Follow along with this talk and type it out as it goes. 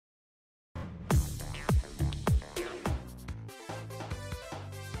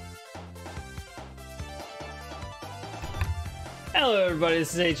Hello everybody,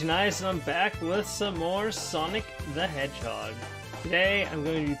 this is H&Ice and I'm back with some more Sonic the Hedgehog. Today I'm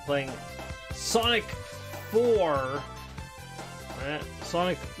going to be playing Sonic 4,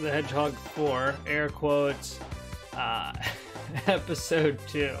 Sonic the Hedgehog 4, air quotes, episode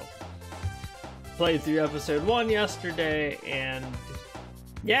 2. Played through episode 1 yesterday and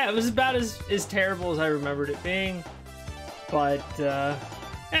yeah, it was about as terrible as I remembered it being. But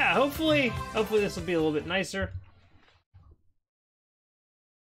yeah, hopefully this will be a little bit nicer.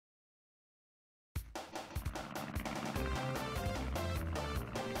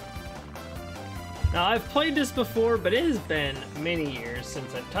 Now, I've played this before, but it has been many years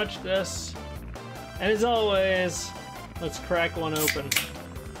since I've touched this. And as always, let's crack one open.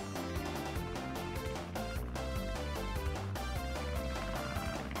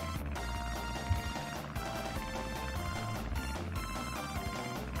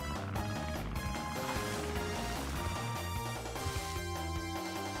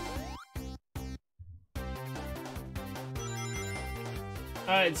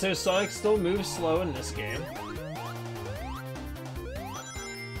 Alright, so Sonic still moves slow in this game.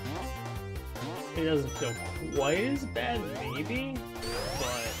 It doesn't feel quite as bad, maybe,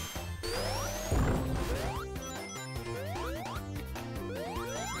 but...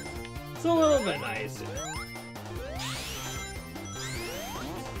 it's a little bit nicer.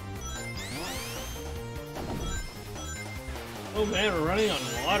 Oh man, we're running on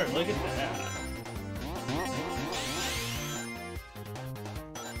water, look at that.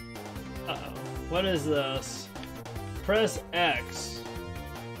 What is this? Press X.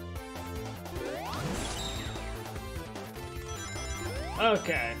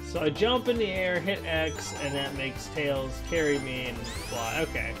 Okay, so I jump in the air, hit X, and that makes Tails carry me and fly.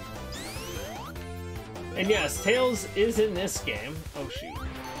 Okay. And yes, Tails is in this game. Oh shoot.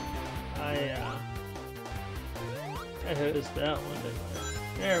 I hosed that one, didn't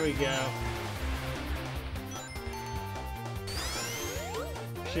I? There we go.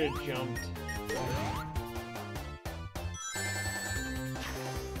 Should've jumped.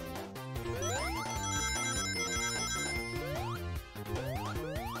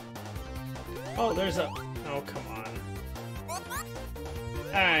 Oh, there's a... oh, come on.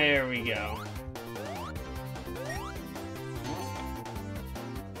 Ah, there we go.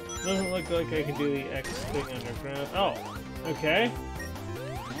 Doesn't look like I can do the X thing underground. Oh, okay.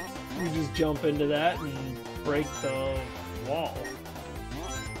 We just jump into that and break the wall.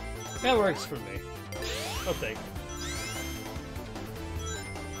 That works for me. I'll take it.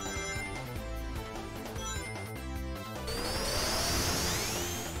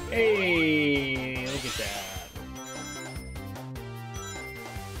 Hey, look at that.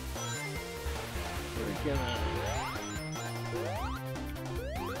 We're gonna...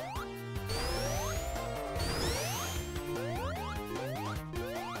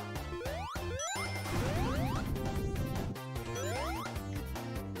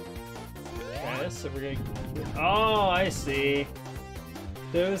 okay, so we're gonna... oh, I see.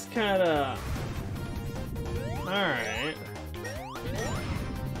 Those kinda... alright.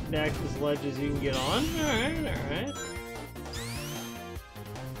 Act as ledges you can get on. Alright, alright.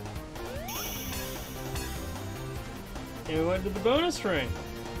 And we went to the bonus ring.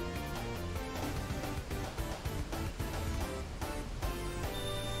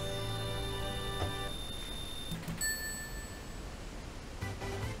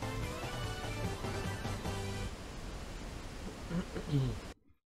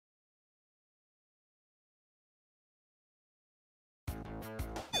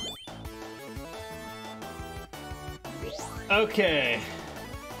 Okay.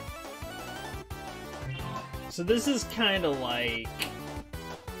 So this is kind of like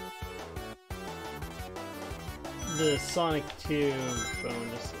the Sonic 2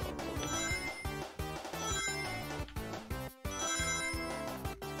 bonus level.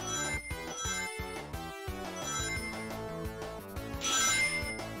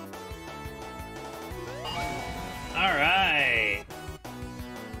 All right.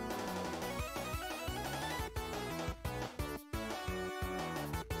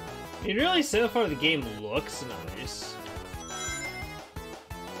 I mean, really, so far the game looks nice.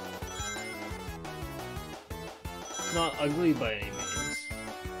 It's not ugly by any means.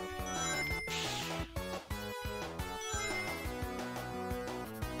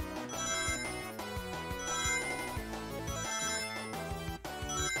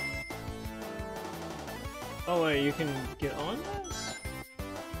 Oh wait, you can get on this?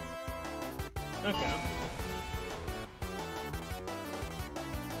 Okay.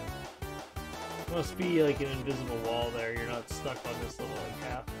 Must be like an invisible wall there, you're not stuck on this little like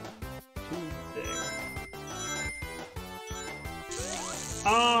half tube thing.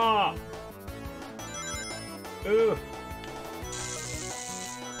 Ah! Ooh.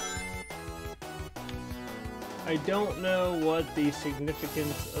 I don't know what the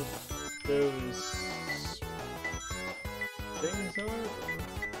significance of those things are.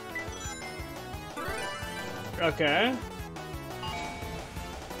 Okay.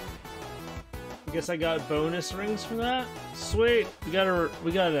 I guess I got bonus rings from that. Sweet. We got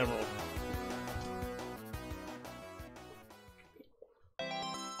an emerald.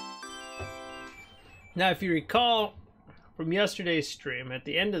 Now, if you recall from yesterday's stream, at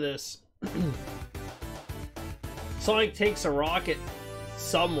the end of this, Sonic takes a rocket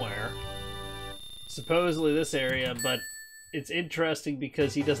somewhere, supposedly this area, but it's interesting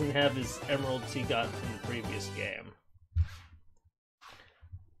because he doesn't have his emeralds he got from the previous game.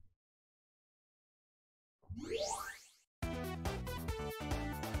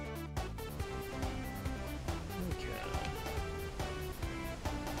 Okay.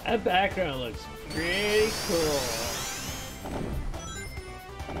 That background looks pretty cool.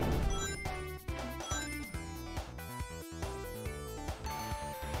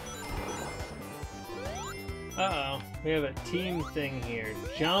 Uh-oh, we have a team thing here.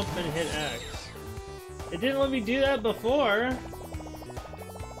 Jump and hit X. It didn't let me do that before.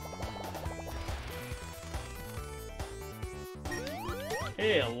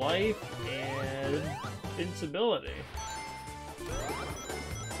 Hey, a life and invincibility.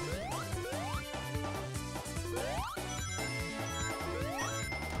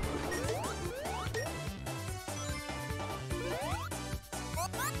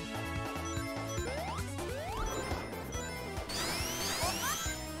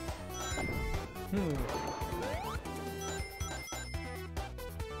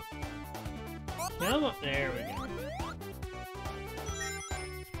 Come on, there we go.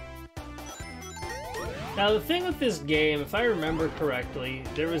 Now the thing with this game, if I remember correctly,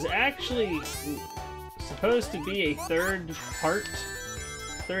 there was actually supposed to be a third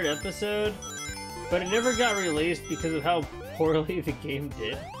episode, but it never got released because of how poorly the game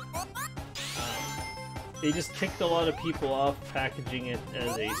did. They just ticked a lot of people off packaging it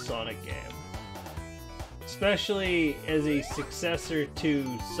as a Sonic game. Especially as a successor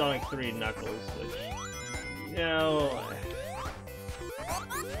to Sonic 3 and Knuckles, which, you know,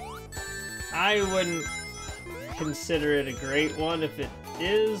 I wouldn't consider it a great one if it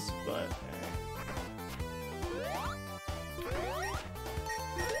is, but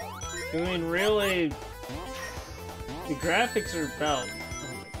I mean, really, the graphics are about,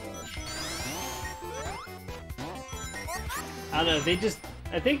 oh my gosh. I don't know,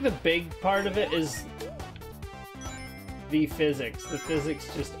 I think the big part of it is the physics. The physics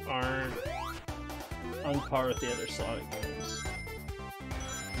just aren't on par with the other Sonic games.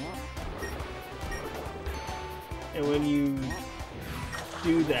 And when you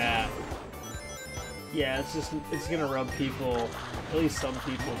do that, yeah, it's gonna rub people, at least some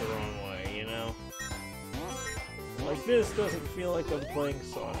people, the wrong way, you know? Like, this doesn't feel like I'm playing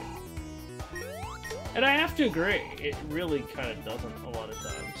Sonic. And I have to agree, it really kind of doesn't a lot of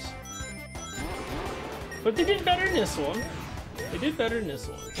times. But they did better in this one. They did better in this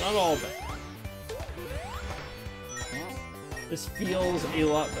one. It's not all bad. This feels a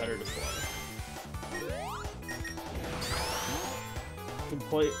lot better to play.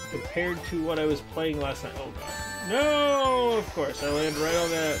 Compared to what I was playing last night. Oh god. No! Of course, I land right on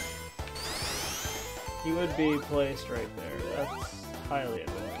that. He would be placed right there. That's highly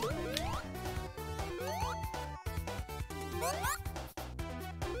annoying.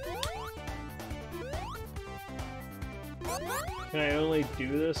 Can I only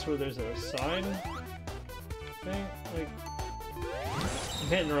do this where there's a sign thing? Like, I'm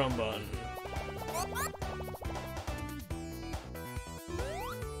hitting the wrong button.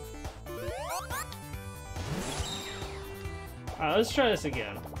 Alright, let's try this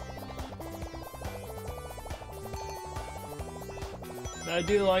again. I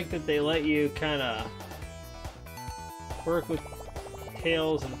do like that they let you kind of work with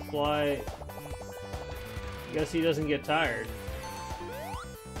tails and fly. I guess he doesn't get tired.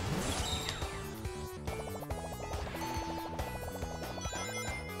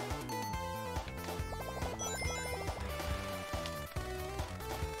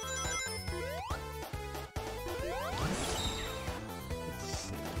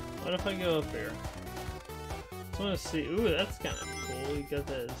 What if I go up here? I just want to see. Ooh, that's kind of cool. You got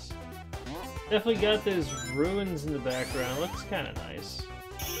those. Definitely got those ruins in the background. Looks kind of nice.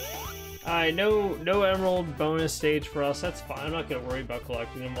 Alright, no emerald bonus stage for us. That's fine. I'm not gonna worry about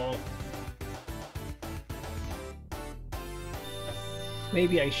collecting them all.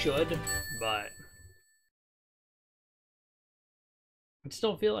 Maybe I should, but I just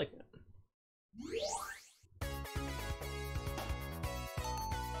don't feel like it.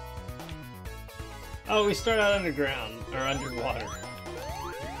 Oh, we start out underground, or underwater.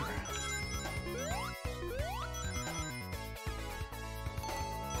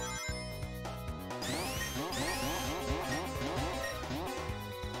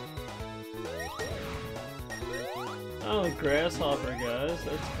 Oh, grasshopper, guys.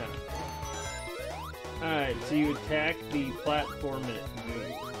 That's kind of cool. Alright, so you attack the platform and it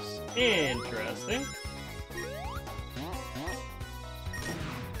moves. Interesting.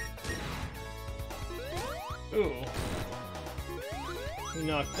 Ooh. We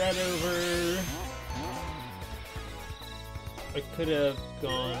knocked that over. I could have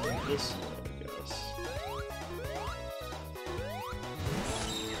gone this way, I guess.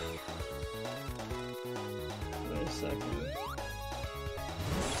 Wait a second.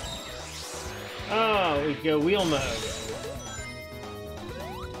 Oh, we go wheel mode.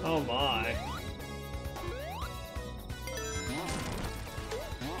 Oh my.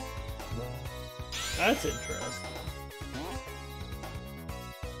 That's interesting.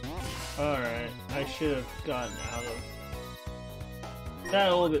 Alright, I should have gotten out of that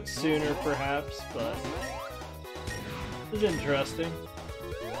a little bit sooner, perhaps, but it's interesting.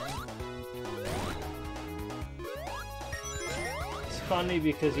 It's funny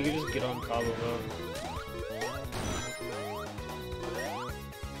because you can just get on top of them.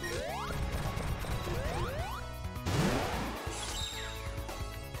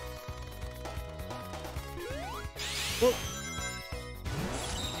 Oh.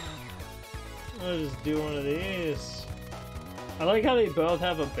 I'll just do one of these. I like how they both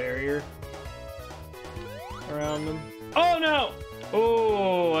have a barrier around them. Oh no!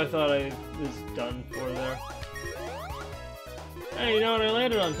 Oh, I thought I was done for there. Hey, you know what? I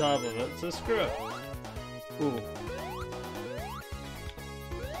landed on top of it, so screw it. Ooh.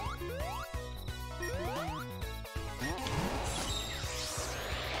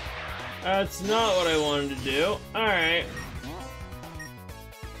 That's not what I wanted to do. Alright.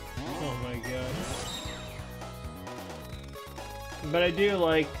 Oh my gosh. But I do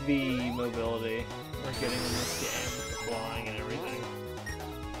like the mobility we're getting in this game with the flying and everything.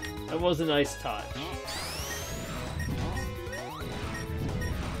 That was a nice touch.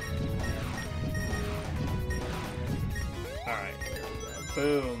 Alright, here we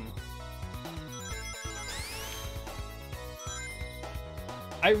go. Boom.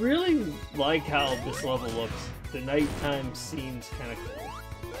 I really like how this level looks. The nighttime seems kind of cool.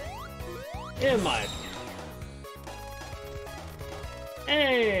 In my opinion.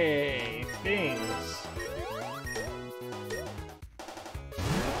 Hey, things.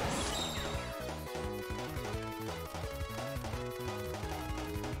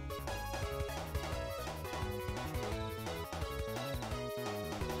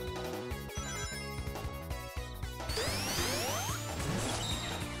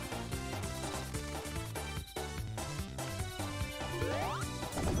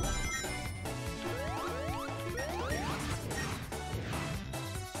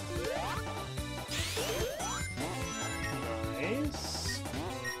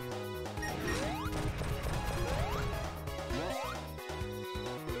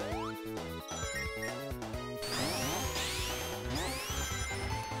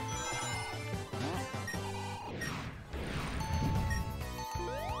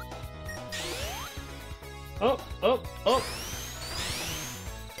 Oh, oh, oh!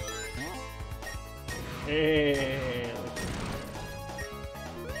 Hey!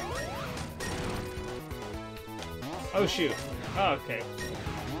 Oh shoot! Oh, okay.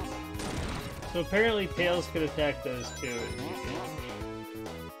 So apparently Tails could attack those too.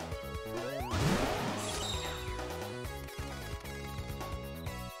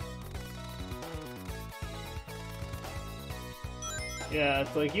 Yeah,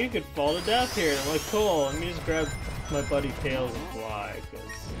 it's like, you could fall to death here. And I'm like, cool, let me just grab my buddy Tails and fly, because...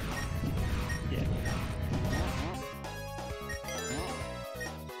 yeah.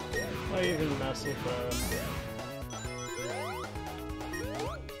 Why even mess with that?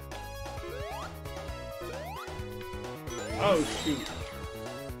 Oh, shoot.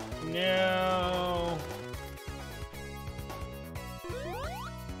 No.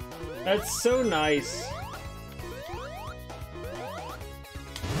 That's so nice.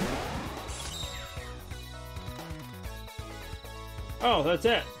 Oh, that's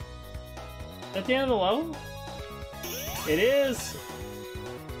it. At the end of the level? It is.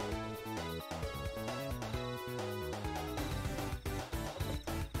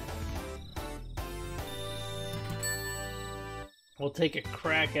 We'll take a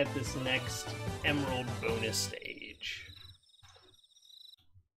crack at this next Emerald bonus stage.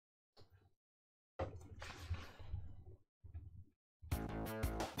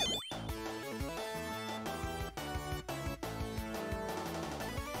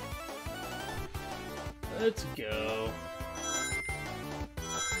 Let's go.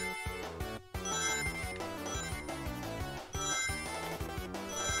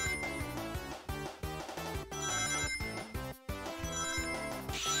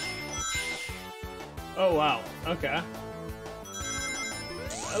 Oh wow, okay.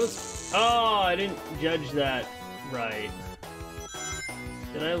 That was... Oh, I didn't judge that right.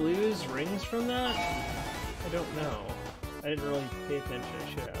 Did I lose rings from that? I don't know. I didn't really pay attention, I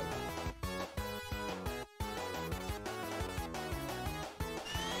should have.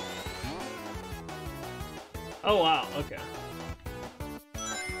 Oh wow, okay.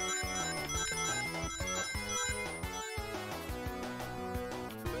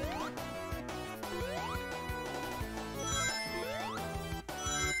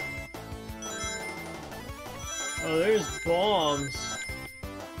 Oh, there's bombs.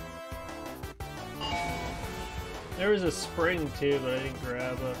 There was a spring too, but I didn't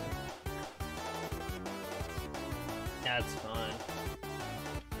grab it. That's fine.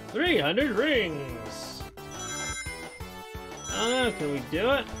 300 rings! I don't know, can we do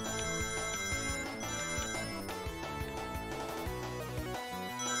it?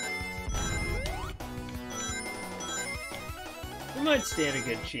 We might stand a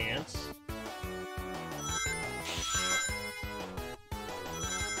good chance.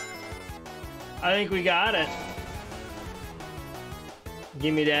 I think we got it.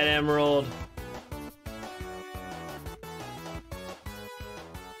 Give me that emerald.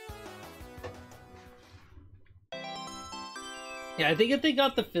 Yeah, I think if they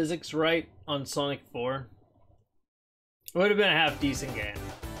got the physics right on Sonic 4, it would have been a half decent game.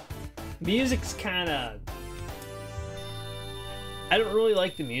 Music's kinda... I don't really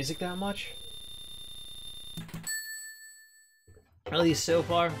like the music that much. At least so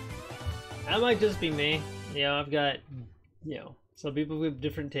far. That might just be me. You know, I've got, you know, some people with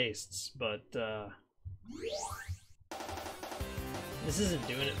different tastes, but this isn't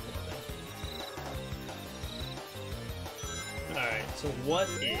doing it for me. Alright, so what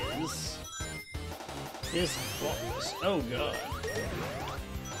is this box? Oh god.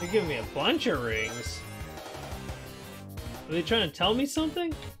 They're giving me a bunch of rings. Are they trying to tell me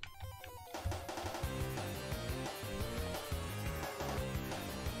something?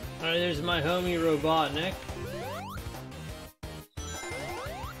 Alright, there's my homie Robotnik.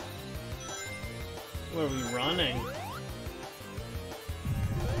 Where are we running?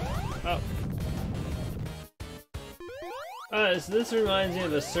 Oh. Alright, so this reminds me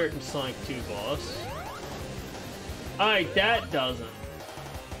of a certain Sonic 2 boss. Alright, that doesn't.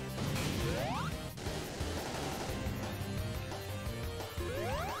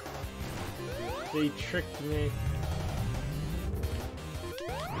 They tricked me.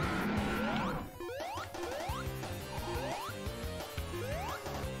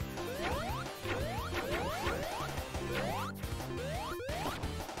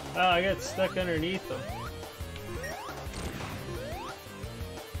 Oh, I got stuck underneath them.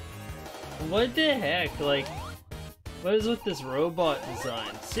 What the heck? Like, what is with this robot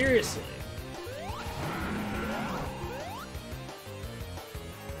design? Seriously.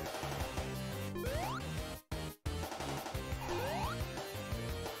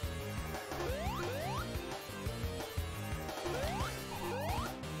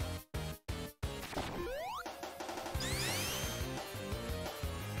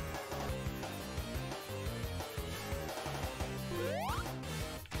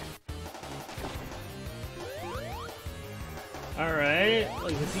 Alright,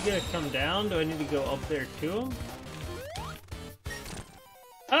 like, is he gonna come down? Do I need to go up there to him?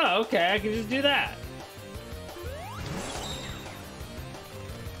 Oh, okay, I can just do that.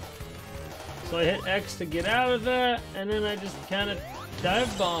 So I hit X to get out of it, and then I just kind of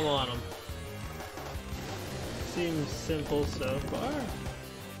dive bomb on him. Seems simple so far.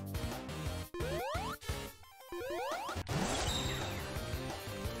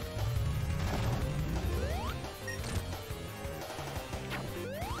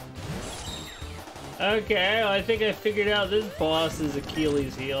 Okay, well, I think I figured out this boss's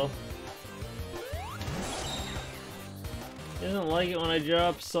Achilles heel. He doesn't like it when I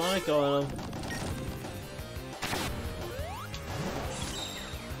drop Sonic on him.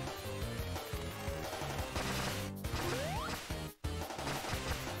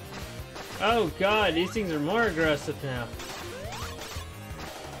 Oh god, these things are more aggressive now.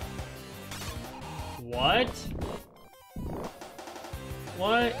 What?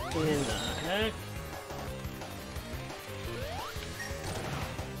 What in the heck?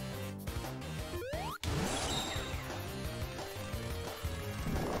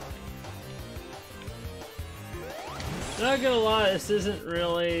 Not gonna lie, this isn't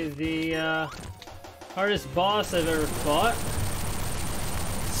really the Hardest boss I've ever fought.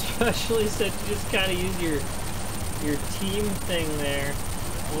 Especially since you just kind of use your team thing there.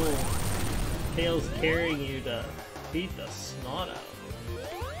 Oh, Tails carrying you to beat the snot out of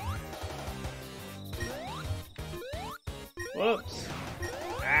him. Whoops.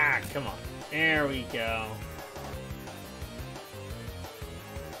 Ah, come on. There we go.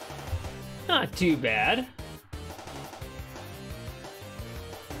 Not too bad.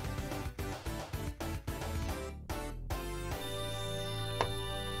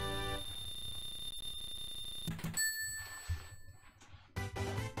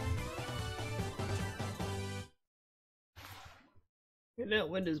 And that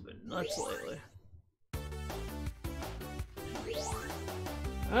wind has been nuts lately.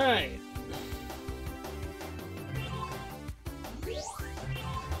 Alright.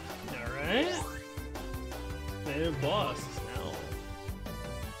 Alright. Favorite boss now.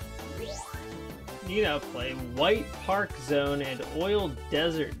 You gotta play White Park Zone and Oil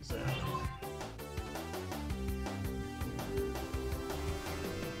Desert Zone.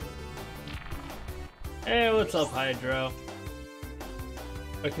 Hey, what's up, Hydro?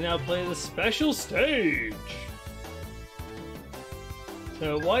 I can now play the special stage!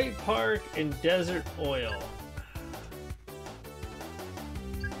 So, White Park and Desert Oil.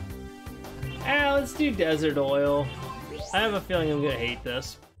 Let's do Desert Oil. I have a feeling I'm gonna hate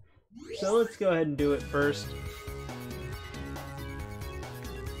this. So let's go ahead and do it first.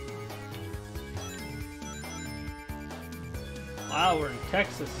 Wow, we're in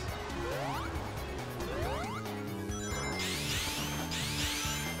Texas.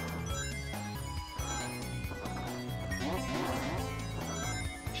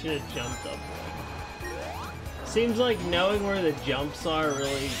 Should have jumped up there. Seems like knowing where the jumps are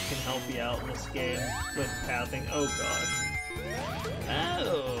really can help you out in this game with pathing. Oh gosh.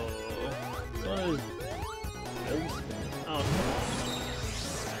 Oh. It's one of those ghost things. Oh, come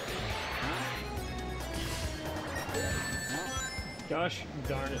on. Gosh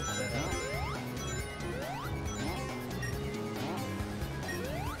darn it.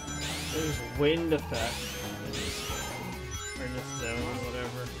 There's wind effect. Or in this zone,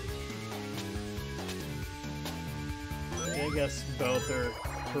 whatever. Yeah, I guess both are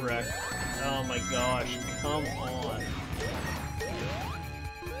correct. Oh my gosh, come on.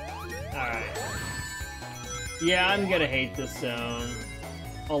 Alright. Yeah, I'm gonna hate this zone.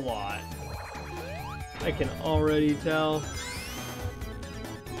 A lot. I can already tell.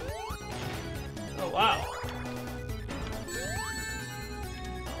 Oh wow.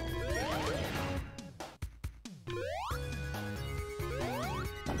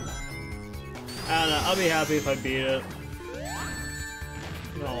 I don't know, I'll be happy if I beat it.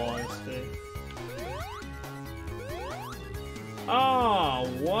 In all honesty. Oh,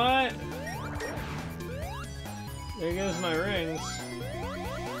 what? There goes my rings.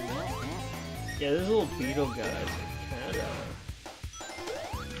 Yeah, this little beetle guy's kinda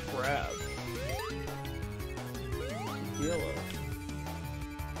crap. Deal with.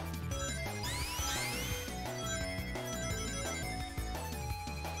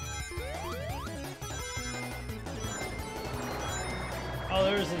 Oh,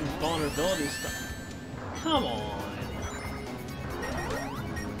 there's some vulnerability stuff. Come on.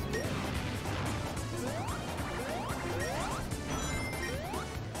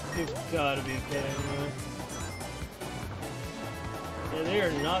 You've gotta be kidding me. Yeah, they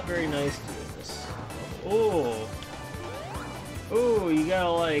are not very nice doing this. Oh. Oh, you gotta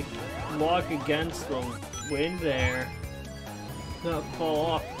like walk against the wind there. Not fall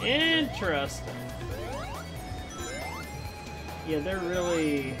off. Interesting. Yeah, they're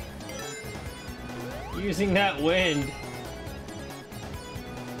really using that wind.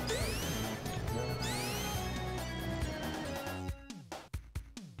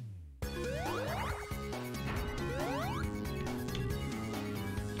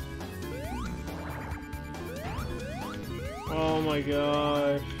 Oh my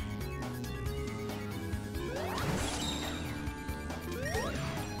gosh.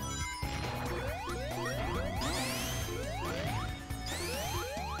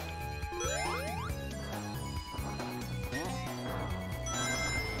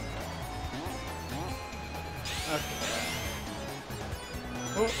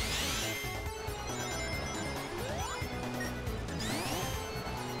 Oh.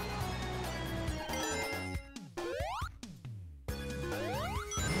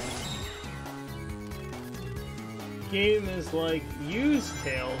 Game is like, use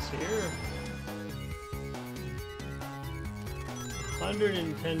Tails here.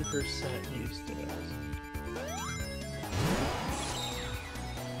 110% use Tails.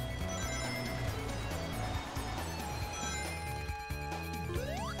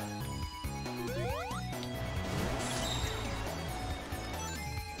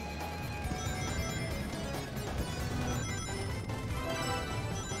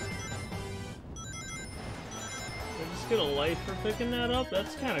 get a life for picking that up?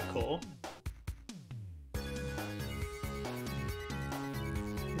 That's kind of cool.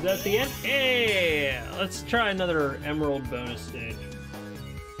 Is that the end? Hey! Let's try another Emerald bonus stage.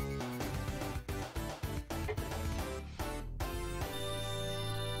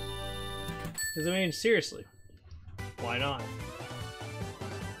 Because, I mean, seriously. Why not?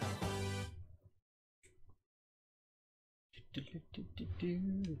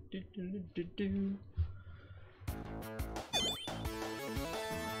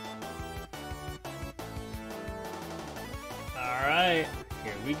 Alright,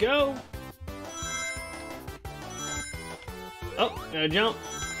 here we go. Oh, gotta jump.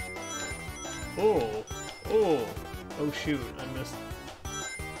 Oh, oh, oh shoot, I missed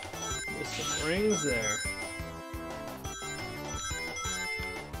some rings there.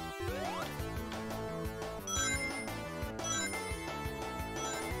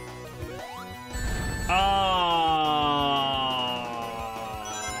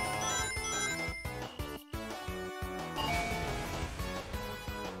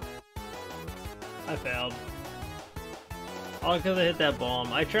 I failed. All because I hit that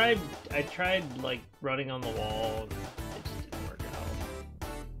bomb. I tried like running on the wall and it just didn't work out.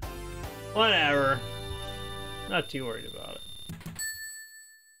 Whatever. Not too worried about it.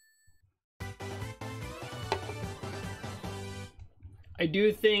 I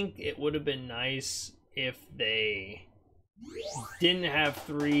do think it would have been nice if they didn't have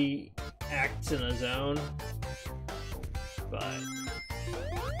 3 acts in a zone, but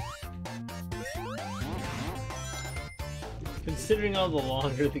considering all the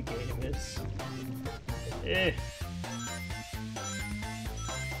longer the game is,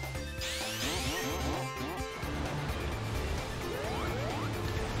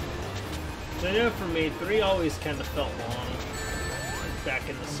 So I know for me, 3 always kind of felt long, like back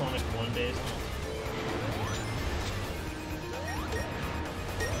in the Sonic 1 days.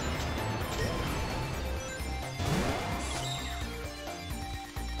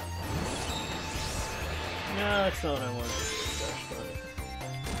 No, that's not what I wanted to do.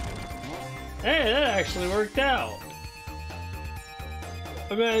 Hey, that actually worked out.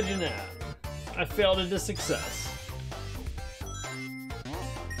 Imagine that. I failed into success.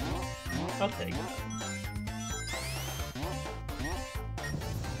 I'll take it.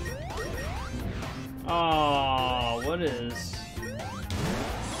 Oh, what is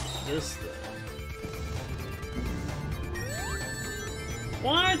this thing?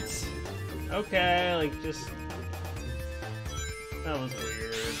 What? Okay, like just... That was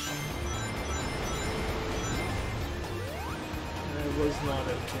weird. I was not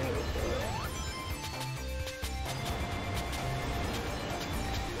okay with that.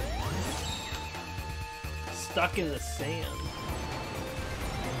 Stuck in the sand.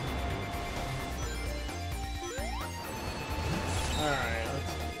 Alright,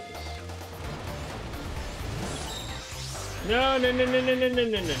 let's do this. No, no, no, no, no, no, no,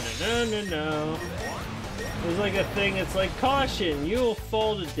 no, no, no, no, no. There's like a thing that's like, caution, you will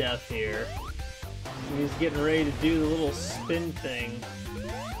fall to death here. And he's getting ready to do the little spin thing.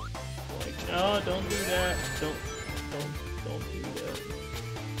 Like, no, don't do that. Don't do that.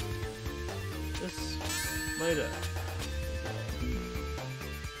 This might have.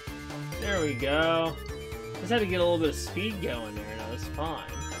 There we go. Just had to get a little bit of speed going there. No, it's fine.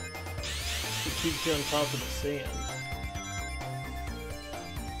 It keeps you on top of the sand.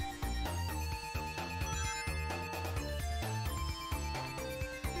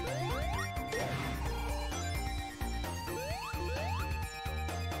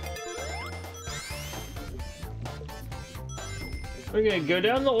 We're gonna go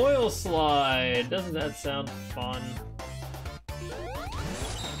down the oil slide. Doesn't that sound fun?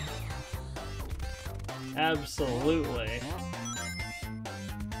 Absolutely.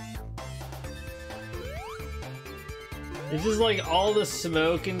 It's just like all the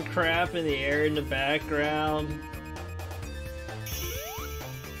smoke and crap in the air in the background.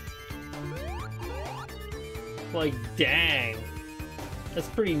 Like, dang. That's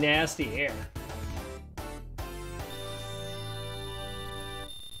pretty nasty air.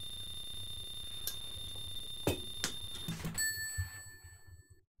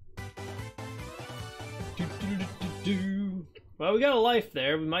 Well, we got a life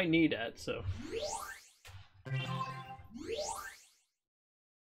there. We might need that, so.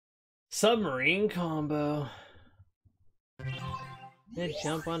 Submarine combo. They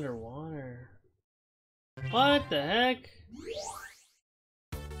jump underwater. What the heck?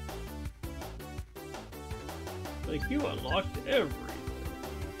 Like, you unlocked everything.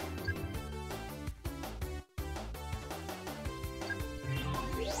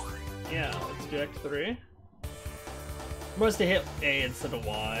 Yeah, let's do X3. Must have hit A instead of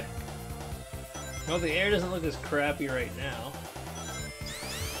Y. Well, the air doesn't look as crappy right now.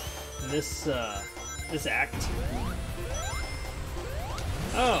 And this act.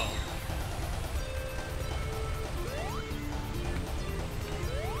 Oh.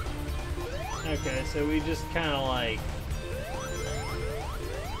 Okay, so we just kind of like...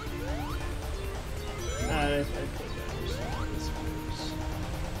 I think I understand how this works.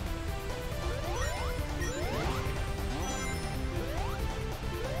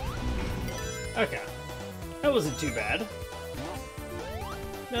 Okay. That wasn't too bad.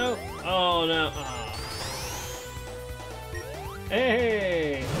 No. Oh, no. Oh.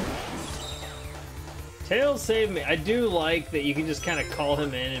 Hey! Tails saved me. I do like that you can just kind of call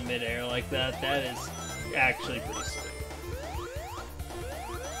him in midair like that. That is actually pretty sweet.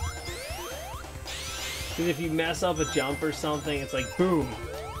 Because if you mess up a jump or something, it's like, boom!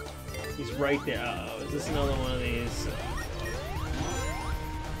 He's right there. Uh-oh, is this another one of these?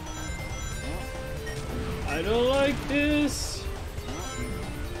 I don't like this!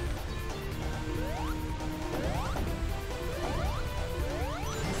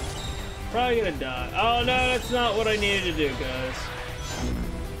 Probably gonna die. Oh no, that's not what I needed to do, guys.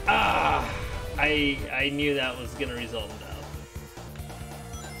 Ah! I knew that was gonna result in death.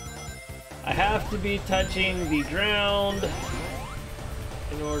 I have to be touching the ground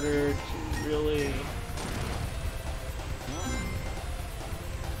in order to really...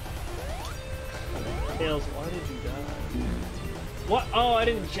 Tails, why did you die? What? Oh, I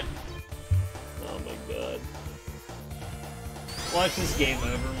didn't jump. Oh my god. Watch this game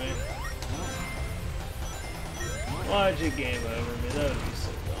over me. Watch it game over me. That would be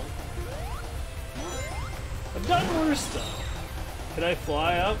so dumb. I've done worse stuff. Can I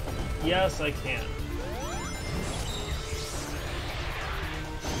fly up? Yes, I can.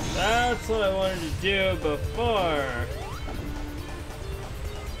 That's what I wanted to do before.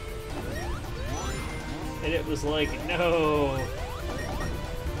 And it was like, no.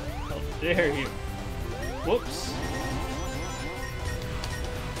 How dare you? Whoops.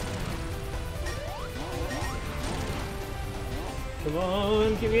 Come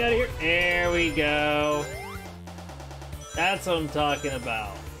on, get me out of here. There we go. That's what I'm talking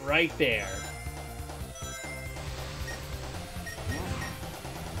about. Right there.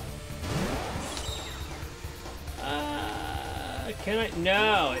 Can I?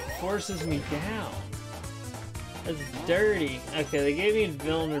 No, it forces me down. That's dirty. Okay, they gave me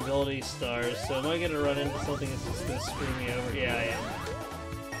vulnerability stars, so am I gonna run into something that's just gonna screw me over? Yeah, I am.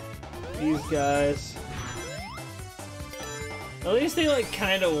 These guys. At least they like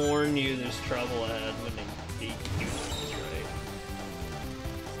kind of warn you there's trouble ahead when they beat humans, right?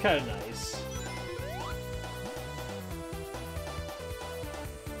 It's kind of nice.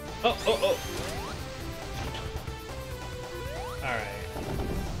 Oh, oh, oh! Alright.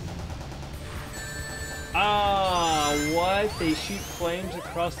 Ah, what? They shoot flames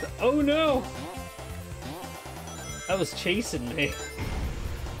across the... Oh no! That was chasing me.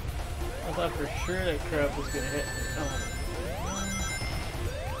 I thought for sure that crap was gonna hit me. Oh.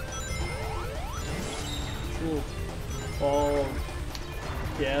 Little ball of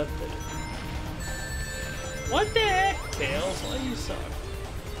death. What the heck, Tails? Why do you suck?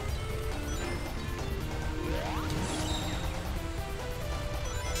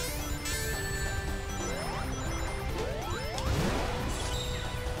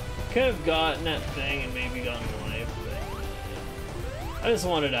 Could have gotten that thing and maybe gotten life, but I just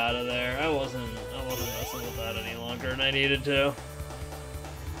wanted out of there. I wasn't messing with that any longer than I needed to.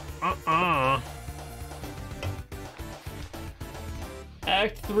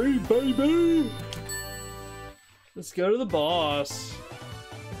 Act 3, baby! Let's go to the boss.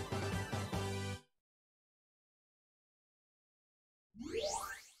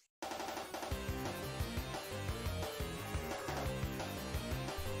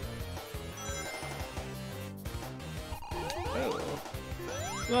 Oh.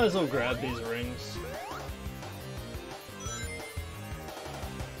 Might as well grab these rings.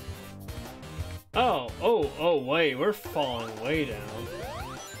 Oh, wait, we're falling way down.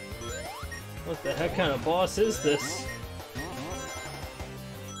 What the heck kind of boss is this?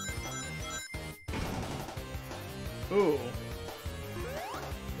 Ooh.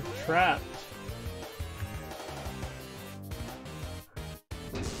 We're trapped.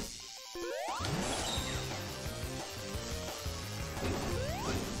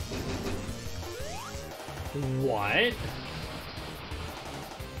 What?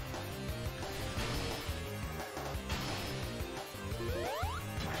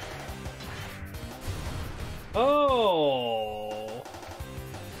 Oh.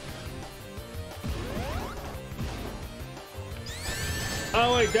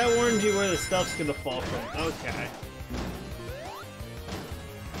 wait, that warns you where the stuff's gonna fall from. Okay.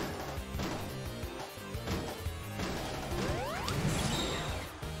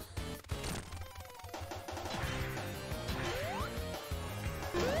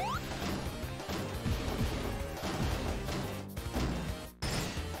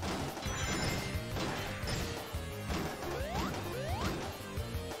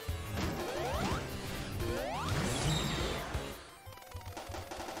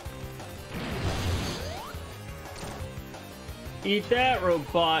 Eat that,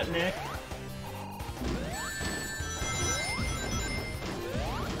 Robotnik.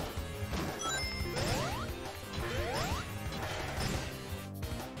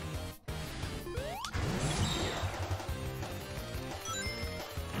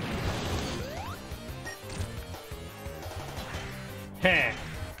 Heh.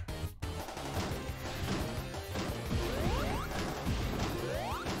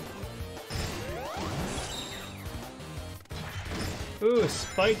 Ooh,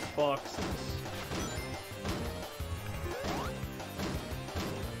 spike boxes.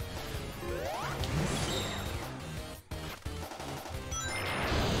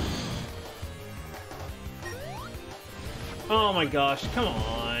 Oh my gosh, come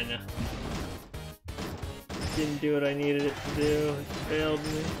on. Didn't do what I needed it to do. It failed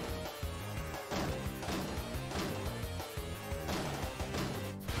me.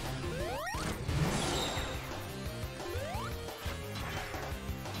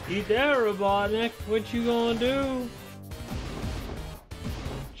 Eat that, Robotnik. What you gonna do?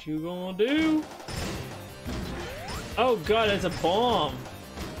 What you gonna do? Oh god, it's a bomb.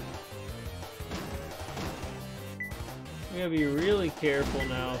 We gotta be really careful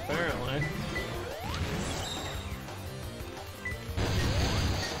now, apparently.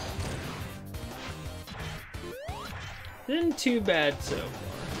 Isn't too bad so far.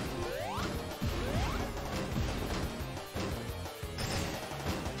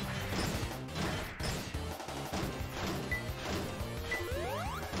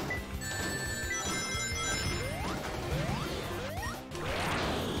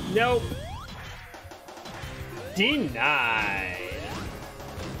 Nope. Denied.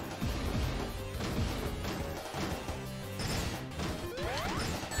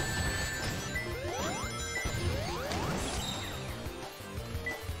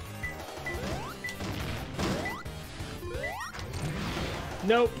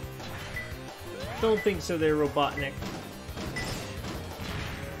 Nope. Don't think so there, Robotnik.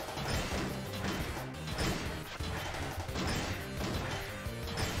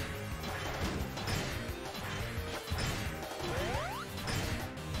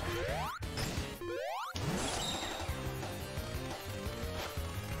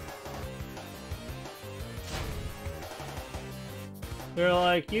 They're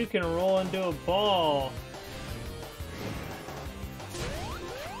like, you can roll into a ball.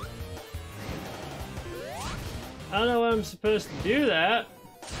 I don't know what I'm supposed to do that.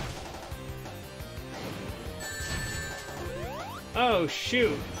 Oh,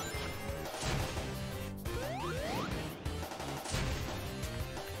 shoot.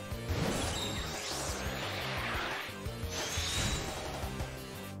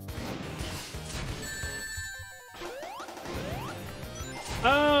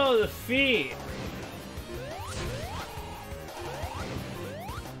 Oh, the feet.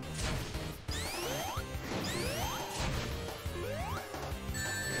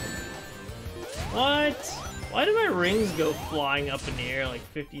 What? Why do my rings go flying up in the air like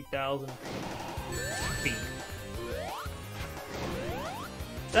 50,000 feet?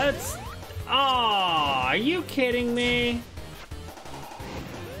 That's... Ah, are you kidding me?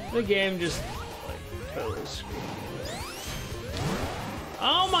 The game just, like, totally screwed me.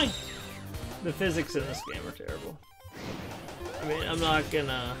 Oh my... The physics in this game are terrible. I mean, I'm not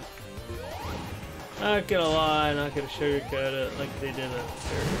gonna lie, not gonna sugarcoat it like they did it.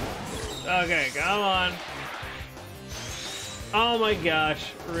 Okay, come on. Oh my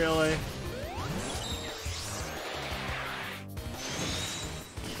gosh, really?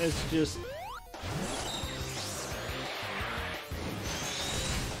 It's just...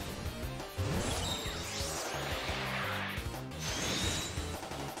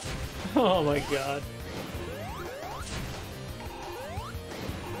 Oh my god.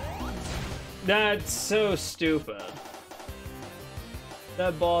 That's so stupid.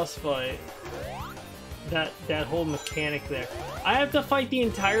 That boss fight. That whole mechanic there. I have to fight the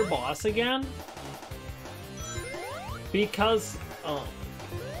entire boss again? Because... Oh.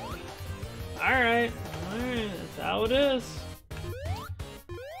 Alright. Alright, that's how it is.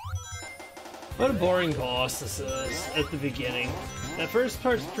 What a boring boss this is at the beginning. That first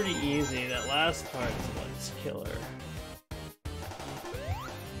part's pretty easy, that last part's what's killer.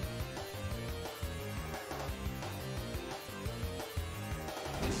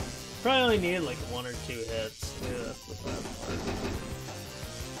 Probably only need like 1 or 2 hits too, that's the bad part.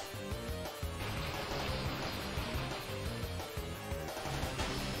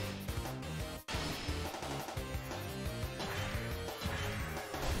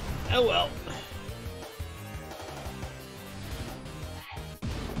 Oh well.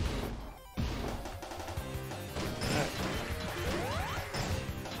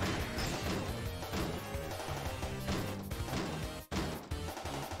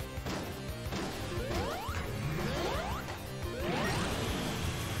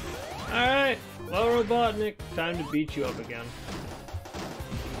 Alright, well Robotnik, time to beat you up again.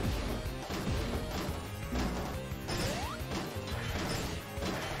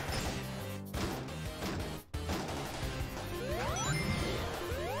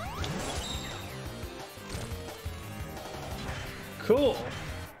 Cool.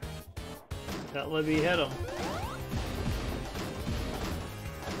 That Libby hit him.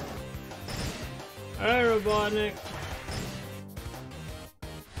 Alright, Robotnik.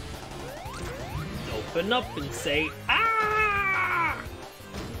 Open up and say, ah!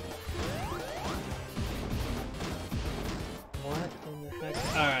 What in the heck?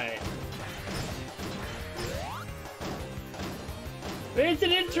 Alright. It's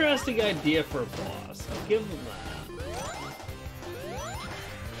an interesting idea for a boss. I'll give him that.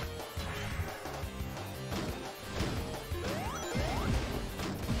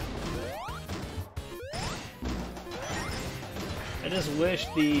 I just wish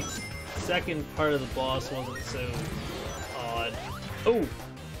the second part of the boss wasn't so odd. Oh!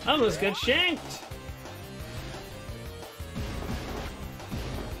 I almost got shanked!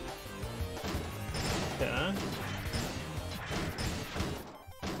 Okay.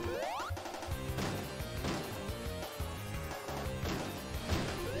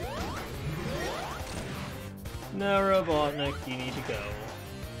 No, Robotnik, you need to go.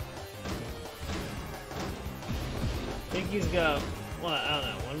 I think he's got, what, I don't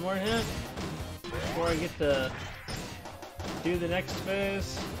know, 1 more hit? Before I get to do the next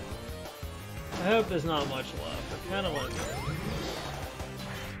phase? I hope there's not much left. I kind of want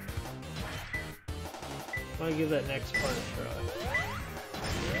to give that next part a try.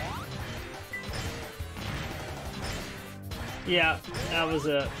 Yeah, that was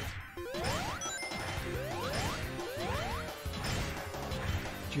it.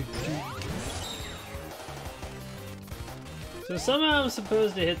 So somehow I'm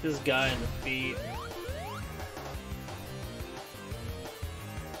supposed to hit this guy in the feet.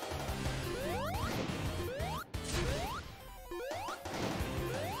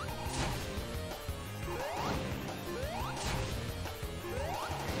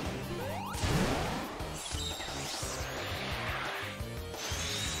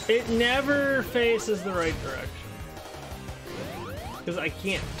 It never faces the right direction. Because I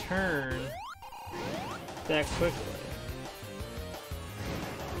can't turn that quickly.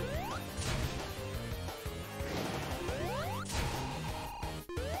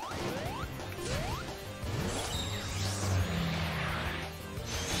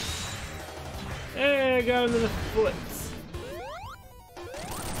 Hey, I got him in the foots.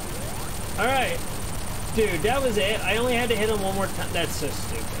 Alright. Dude, that was it. I only had to hit him 1 more time. That's so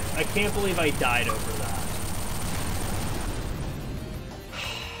stupid. I can't believe I died over that.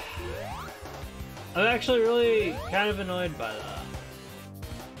 I'm actually really kind of annoyed by that.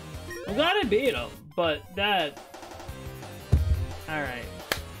 I'm glad I beat him, but that... Alright.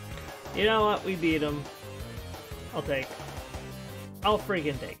 You know what? We beat him. I'll take it. I'll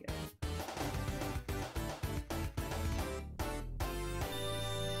freaking take it.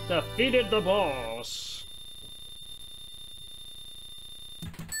 Defeated the boss.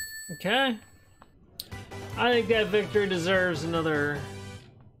 Okay. I think that victory deserves another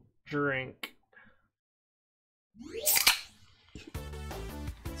drink.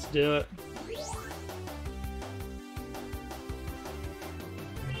 Let's do it.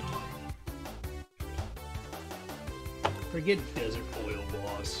 Forget Desert Oil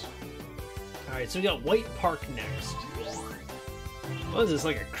Boss. Alright, so we got White Park next. What is this,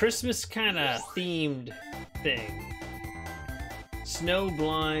 like a Christmas kind of themed thing? Snow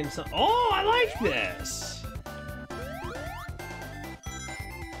blind. Oh, I like this!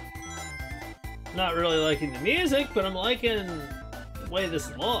 Not really liking the music, but I'm liking the way this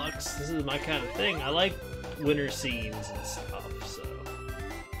looks. This is my kind of thing. I like winter scenes and stuff, so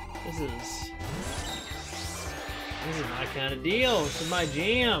this is my kind of deal. This is my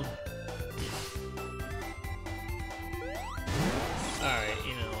jam.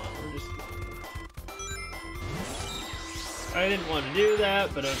 I didn't want to do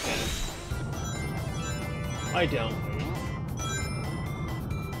that, but okay. I don't.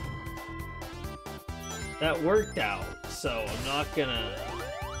 That worked out, so I'm not gonna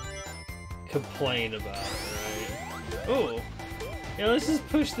complain about it, right? Oh, yeah, let's just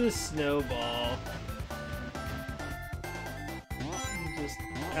push this snowball. Just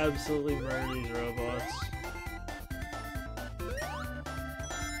absolutely murder these robots.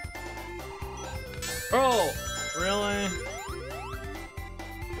 Oh, really?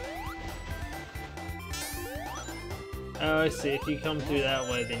 Oh, I see. If you come through that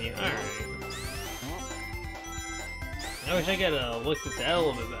way, then you... Alright. I wish I could have looked at that a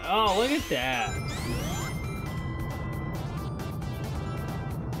little bit better. Oh, look at that!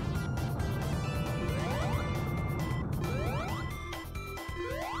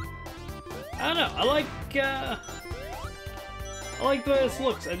 I don't know. I like the way this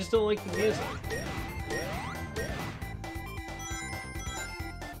looks. I just don't like the music.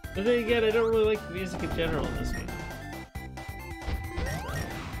 But then again, I don't really like the music in general in this game.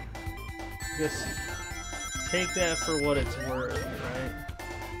 Just take that for what it's worth, right?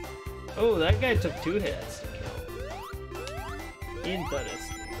 Oh, that guy took 2 hits to kill.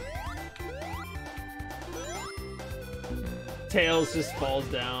 Interesting. Tails just falls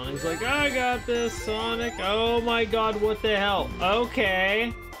down. He's like, I got this, Sonic. Oh my god, what the hell?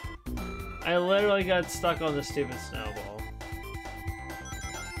 Okay. I literally got stuck on the stupid snowball.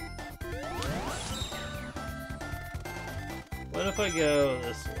 What if I go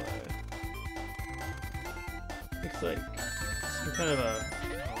this way? Looks like some kind of a...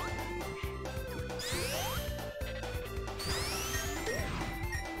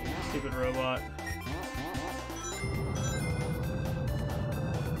 Stupid robot.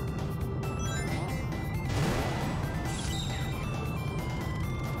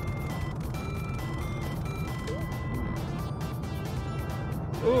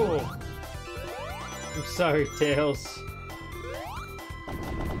 Ooh! I'm sorry, Tails.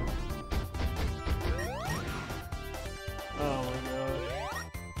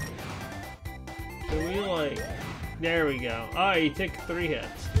 There we go. Oh, you took 3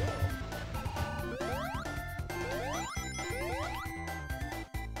 hits.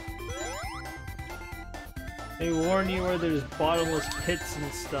 They warn you where there's bottomless pits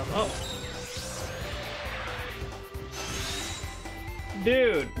and stuff. Oh!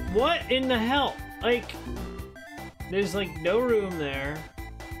 Dude, what in the hell? Like, there's like no room there.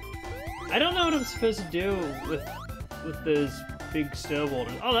 I don't know what I'm supposed to do with those big snow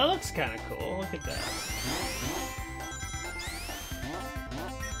boulders. Oh, that looks kind of cool. Look at that.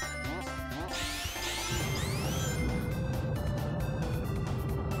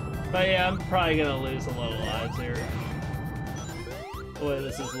 But yeah, I'm probably gonna lose a lot of lives here. The way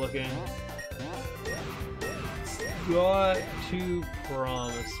this is looking. It's got too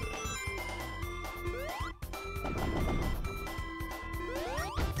promising.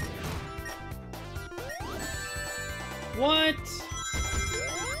 What?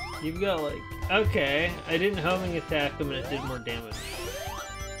 You've got like... Okay, I didn't homing attack him and it did more damage.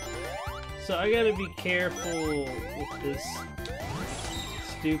 So I gotta be careful with this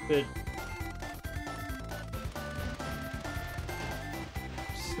stupid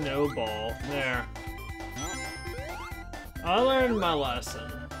snowball. There. I learned my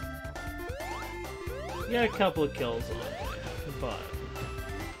lesson. You got a couple of kills on me, but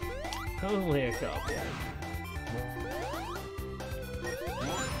only a couple.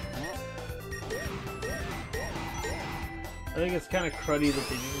 I think it's kind of cruddy that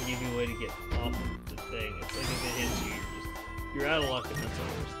they didn't give you a way to get off the thing. It's like if it hits you, you're out of luck and that's all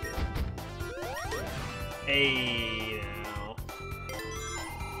there's to it. Hey,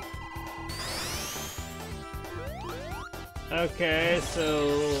 now. Okay, so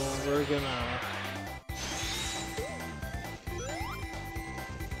we're gonna...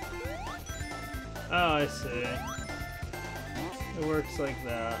 Oh, I see. It works like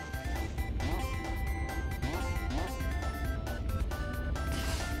that.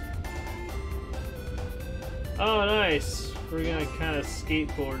 Oh, nice. We're gonna kind of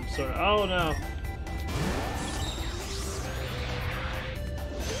skateboard, sort of. Oh, no.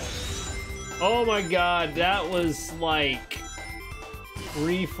 Oh my god, that was like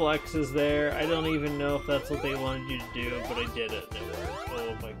reflexes there. I don't even know if that's what they wanted you to do, but I did it and it worked.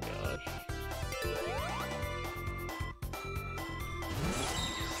 Oh my gosh.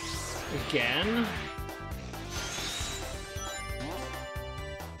 Again?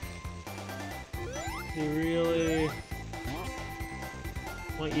 They really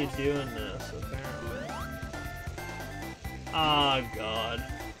want you doing this, apparently. Ah, God.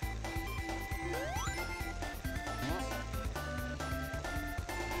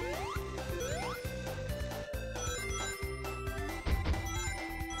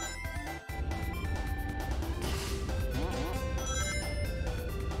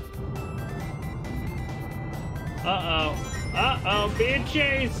 Uh-oh. Uh-oh, being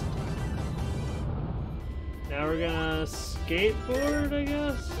chased! Now we're gonna skateboard, I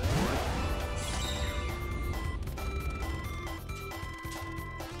guess?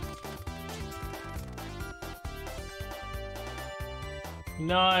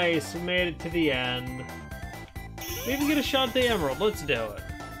 Nice, we made it to the end. We even get a shot at the emerald, let's do it.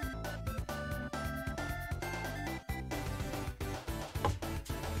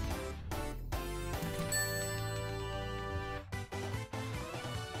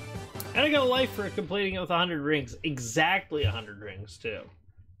 And I got a life for completing it with 100 rings. Exactly 100 rings, too.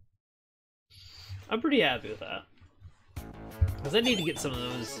 I'm pretty happy with that. Because I need to get some of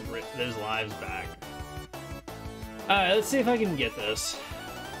those lives back. Alright, let's see if I can get this.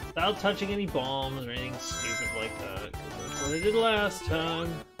 Without touching any bombs or anything stupid like that. 'Cause that's what I did last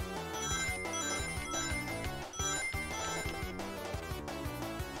time.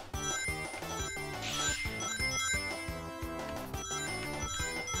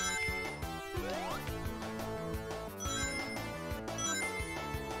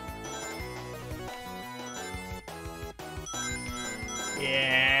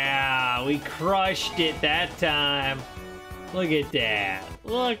 Yeah, we crushed it that time. Look at that.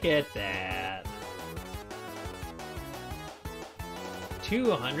 Look at that.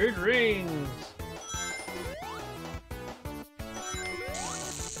 200 rings.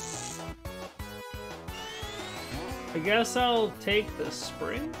 I guess I'll take the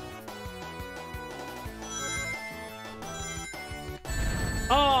spring.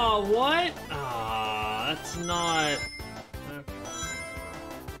 Oh, what? Ah, that's not...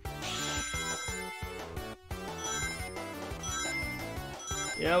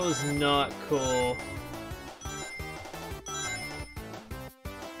 Yeah, that was not cool.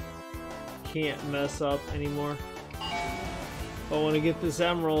 Can't mess up anymore. If I want to get this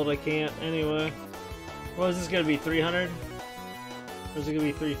emerald, I can't anyway. What is this gonna be, 300? Or is it gonna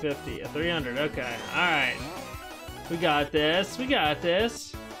be 350? Yeah, 300, okay. Alright. We got this, we got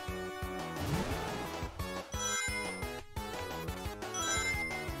this.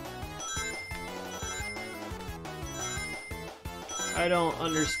 I don't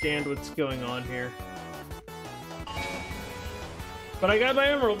understand what's going on here. But I got my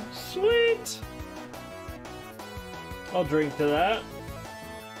emerald. Sweet! I'll drink to that.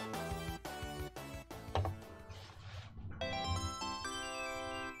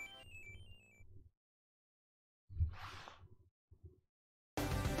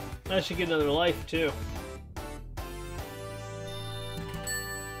 I should get another life too.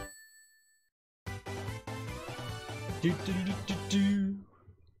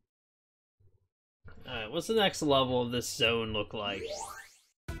 Alright, what's the next level of this zone look like?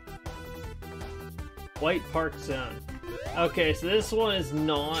 White Park Zone. Okay, so this one is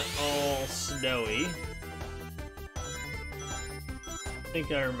not all snowy. I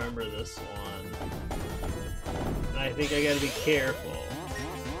think I remember this one. And I think I gotta be careful.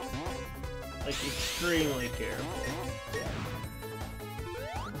 Like, extremely careful.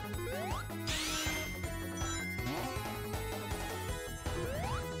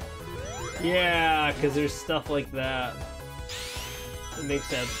 Yeah, because there's stuff like that. It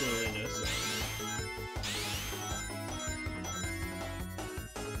makes absolutely no sense.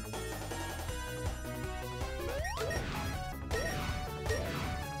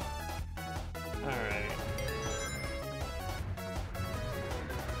 Alright.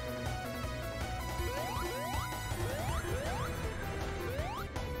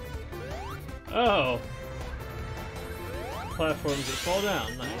 Oh! Platforms that fall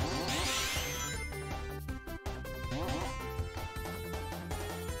down, nice.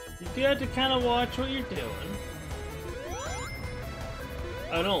 You have to kind of watch what you're doing.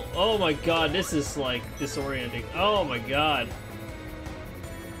 I don't. Oh my god, this is like disorienting. Oh my god.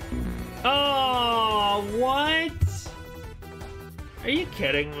 Oh, what? Are you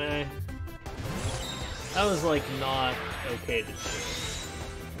kidding me? That was like not okay to do.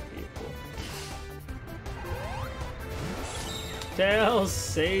 People. Tails,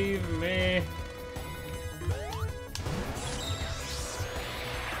 save me.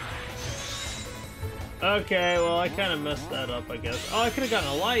 Okay, well, I kind of messed that up, I guess. Oh, I could have gotten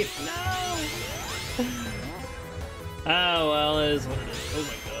a life. No! Oh, well, it is what it is. Oh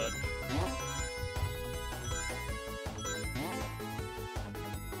my god.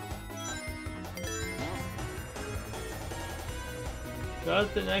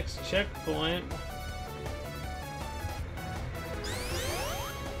 Got the next checkpoint.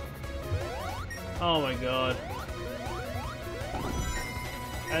 Oh my god.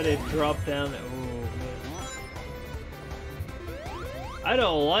 I did drop down there. I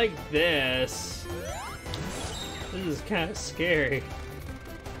don't like this. is kind of scary.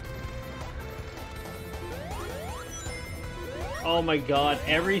 Oh my god,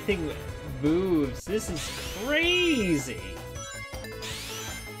 everything moves. This is crazy.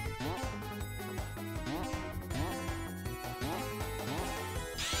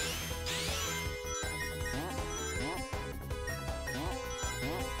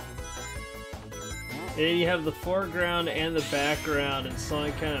 And you have the foreground and the background, and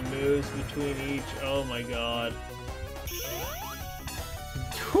Sonic kind of moves between each. Oh my god.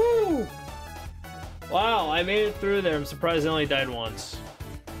 Whew! Wow, I made it through there. I'm surprised I only died once.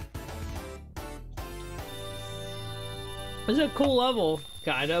 It's a cool level,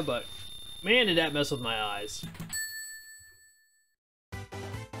 kinda, but man, did that mess with my eyes.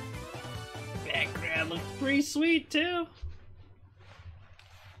 Background looks pretty sweet, too.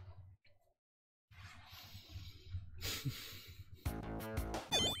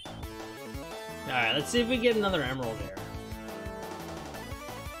 Alright, let's see if we get another emerald here.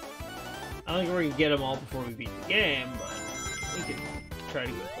 I don't think we're gonna get them all before we beat the game, but we can try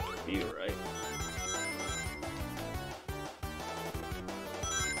to get quite a few, right?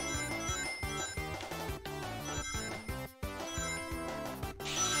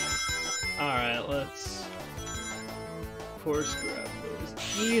 Alright, let's of course grab those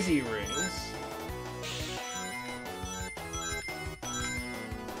easy rings.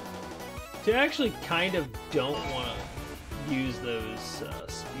 So I actually kind of don't want to use those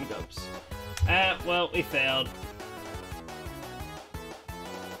speed ups. Well, we failed.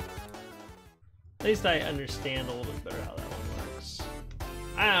 At least I understand a little bit better how that one works.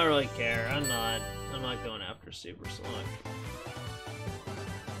 I don't really care. I'm not going after Super Sonic.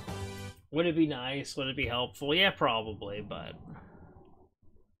 Would it be nice? Would it be helpful? Yeah, probably, but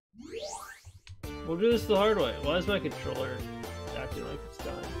we'll do this the hard way. Why is my controller acting like it's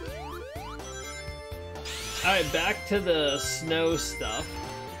done? Alright, back to the snow stuff.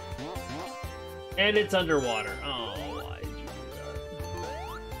 And it's underwater. Oh, why did you do that?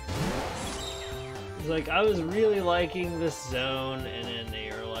 It's like, I was really liking this zone, and then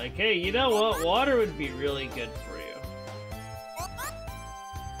they were like, hey, you know what? Water would be really good for you.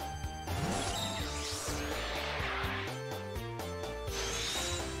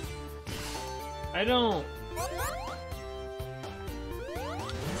 I don't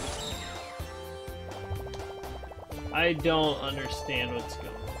understand what's going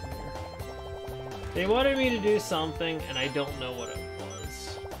on here. They wanted me to do something, and I don't know what it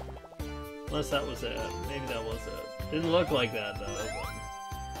was. Unless that was it. Maybe that was it. Didn't look like that, though.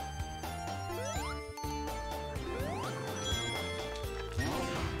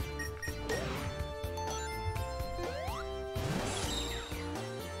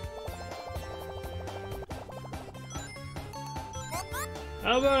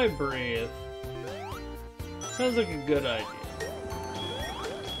 How about I breathe? Sounds like a good idea.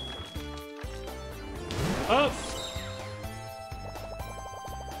 Oh!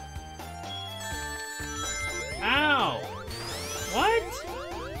 Ow! What?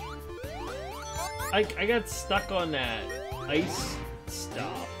 I got stuck on that ice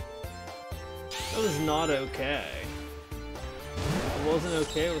stuff. That was not okay. I wasn't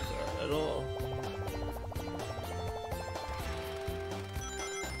okay with that at all.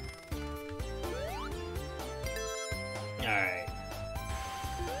 Alright.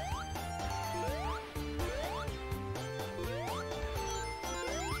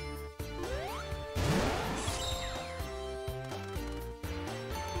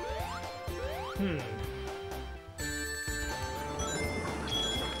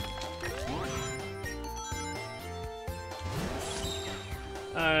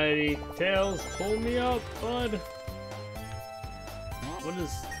 Alrighty, Tails, pull me up, bud. What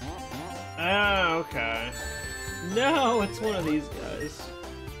is... Ah, okay. No, it's one of these guys.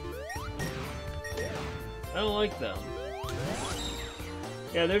 I don't like them.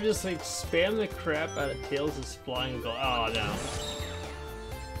 Yeah, they're just like spam the crap out of Tails' flying and go, oh no.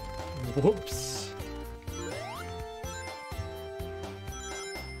 Whoops.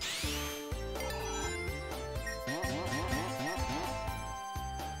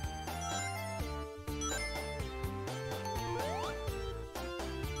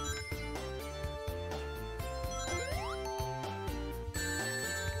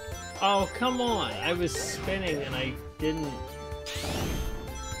 Oh, come on! I was spinning and I didn't...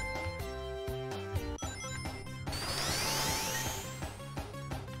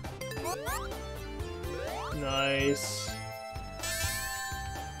 Nice.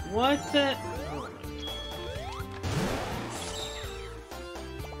 What the...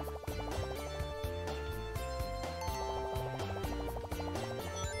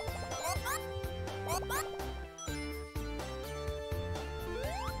 Oh my God.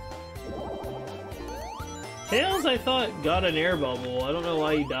 Tails, I thought, got an air bubble. I don't know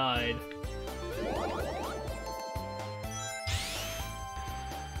why he died.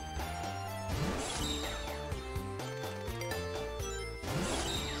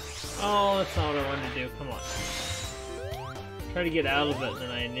 Oh, that's not what I wanted to do. Come on. Try to get out of it, and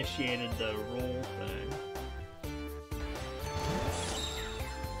then I initiated the roll thing.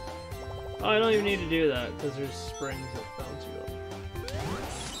 Oh, I don't even need to do that, because there's springs that bounce you up.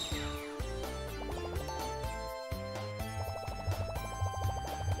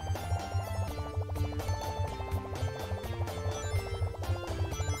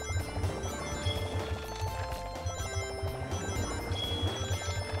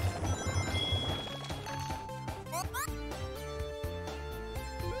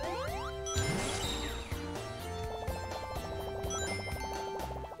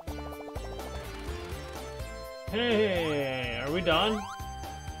 Hey, are we done?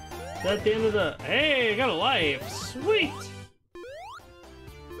 Is that the end of the... Hey, I got a life! Sweet!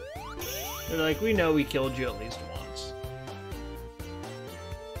 They're like, we know we killed you at least once.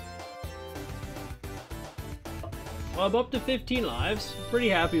 Well, I'm up to 15 lives. Pretty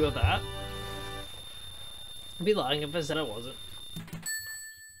happy with that. I'd be lying if I said I wasn't.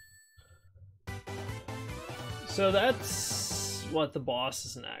 So that's what the boss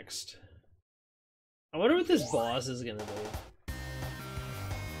is next. I wonder what this boss is gonna do.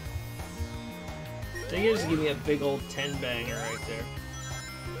 They can just give me a big old 10-banger right there.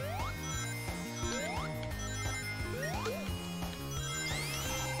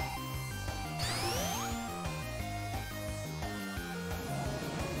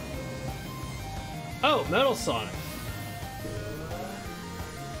 Oh, Metal Sonic.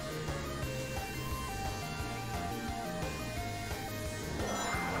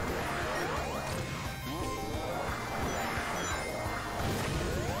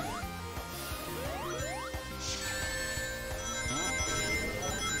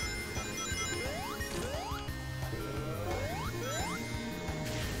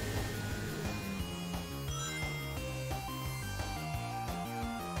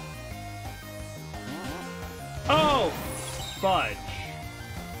 Oh, fudge.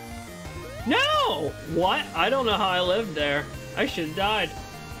 No! What? I don't know how I lived there. I should have died.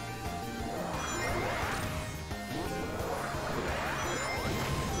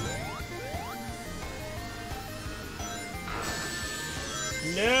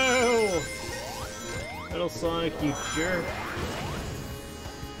 No! Metal Sonic, you jerk.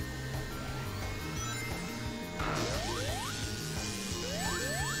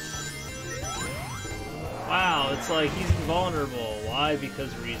 Wow, it's like he's invulnerable. Why?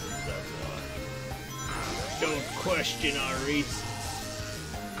 Because reasons, that's why. Don't question our reasons.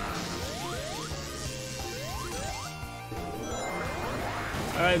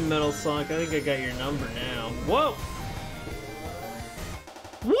 Alright, Metal Sonic, I think I got your number now. Whoa!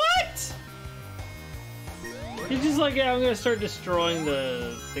 What?! He's just like, yeah, I'm gonna start destroying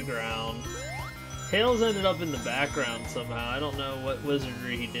the ground. Tails ended up in the background somehow. I don't know what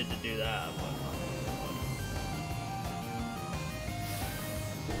wizardry he did to do that. But...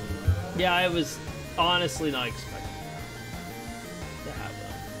 yeah, I was honestly not expecting to happen.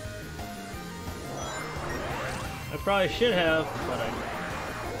 I probably should have, but I didn't.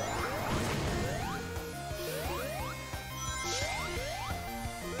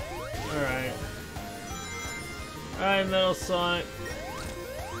 Alright. Alright, Metal Sonic.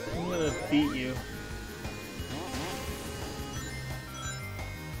 I'm gonna beat you.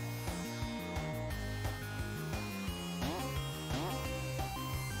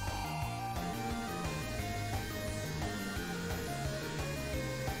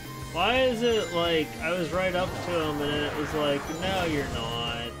 Why is it like I was right up to him and then it was like, no, you're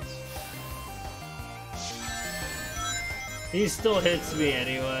not. He still hits me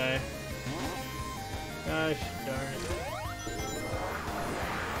anyway. Gosh darn it.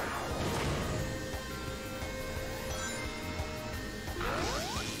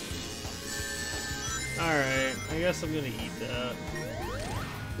 Alright, I guess I'm gonna eat that.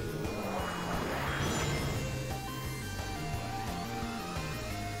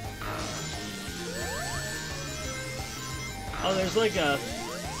 Oh, there's like a...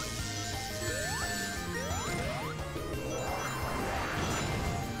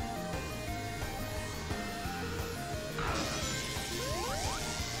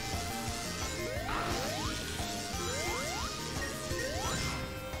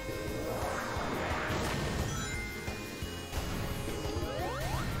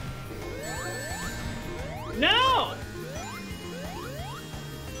 No!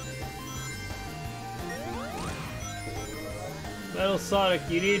 Metal Sonic,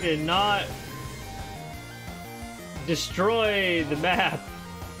 you need to not... destroy the map.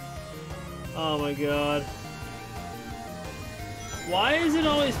 Oh my god. Why does it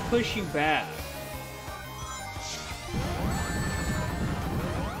always push you back?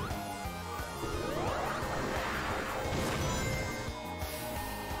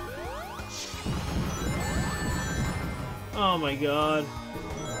 Oh my god.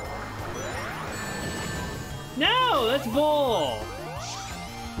 No, that's bull.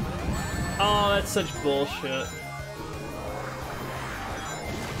 Oh, that's such bullshit.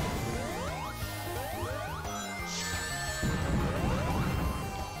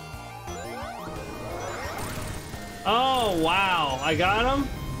 Oh, wow. I got him?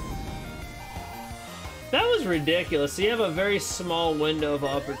 That was ridiculous. You have a very small window of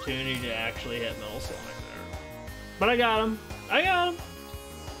opportunity to actually hit Metal Sonic there. But I got him. I got him.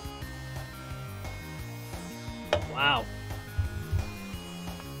 Wow.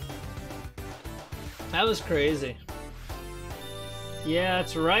 That was crazy. Yeah,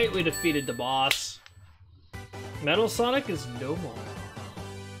 that's right. We defeated the boss. Metal Sonic is no more.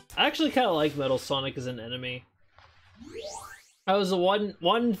 I actually kind of like Metal Sonic as an enemy. That was the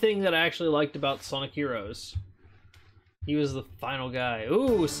one thing that I actually liked about Sonic Heroes. He was the final guy.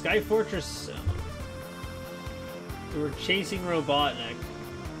 Ooh, Sky Fortress. We were chasing Robotnik.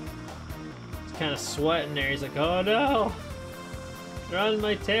 He's kind of sweating there. He's like, oh no! They're on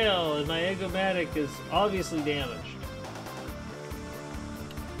my tail, and my Egomatic is obviously damaged.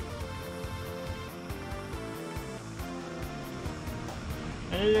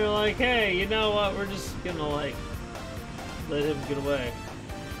 And then they're like, hey, you know what? We're just gonna, like, let him get away.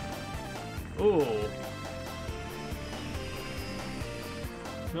 Ooh.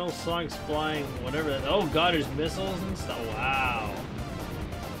 Metal Sonic's flying, whatever that. Oh god, there's missiles and stuff. Wow.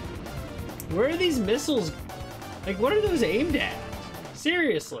 Where are these missiles? Like, what are those aimed at?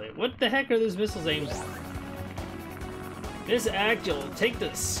 Seriously, what the heck are those missiles aimed at? This act, you'll take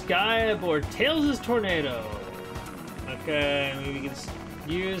the sky aboard Tails' tornado. Okay, maybe we can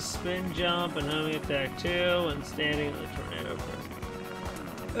use spin jump and homing attack 2 and standing on the tornado.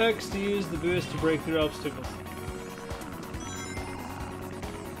 Press X to use the boost to break through obstacles.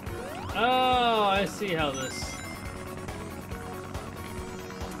 Oh, I see how this.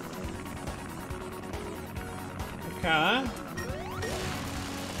 Okay.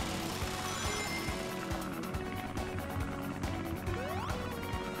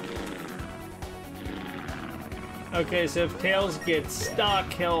 Okay, so if Tails gets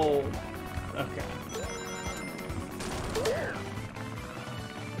stuck, he'll... Okay.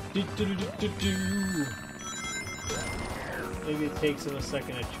 Maybe it takes him a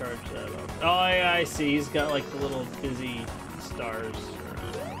second to charge that up. Oh, I see. He's got, like, the little busy stars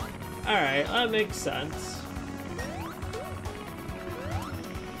around. Alright, that makes sense.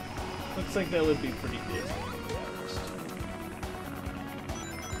 Looks like that would be pretty busy.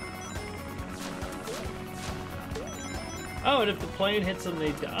 Oh, and if the plane hits them,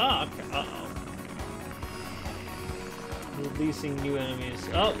 they die. Oh, okay. Uh-oh. Releasing new enemies.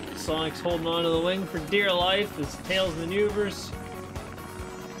 Oh, Sonic's holding on to the wing for dear life as Tails maneuvers.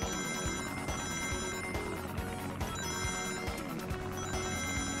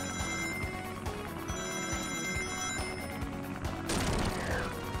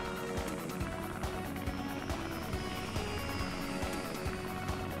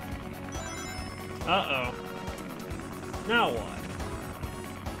 Uh-oh. Now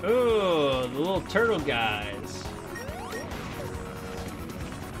what? Ooh, the little turtle guys.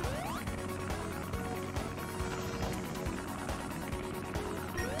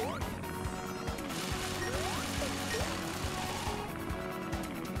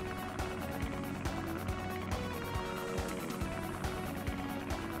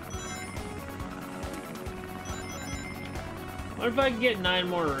 What if I can get 9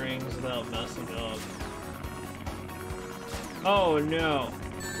 more rings without messing up? Oh no.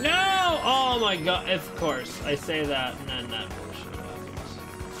 No! Oh my god, of course. I say that and then that bullshit happens.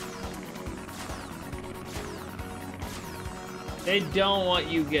 They don't want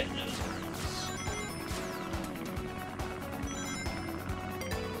you getting those rings.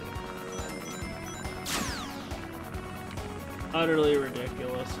 Utterly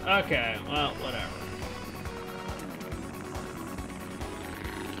ridiculous. Okay, well, whatever.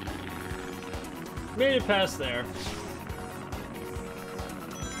 Made it past there.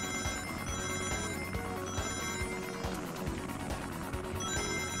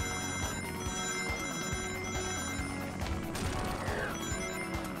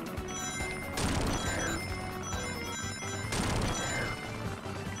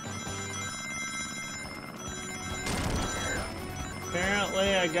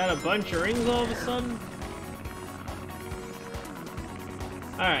 Apparently I got a bunch of rings all of a sudden.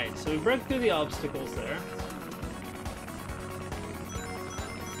 Alright, so we broke through the obstacles there.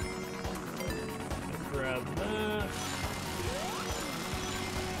 Grab that.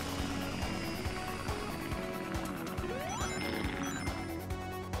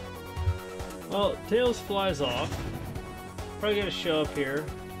 Well, Tails flies off. Probably gonna show up here.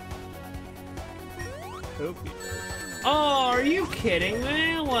 Hope he does. Oh, are you kidding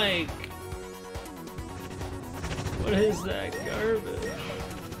me? Like, what is that garbage?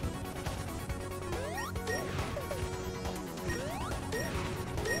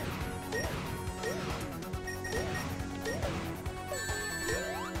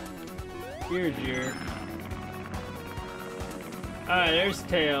 You're a jerk. Alright, there's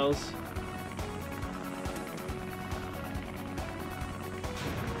Tails.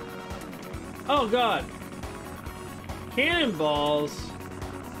 Oh god! Cannonballs!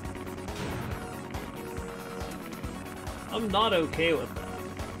 I'm not okay with that.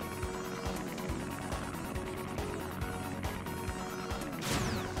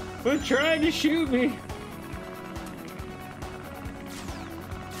 They're trying to shoot me!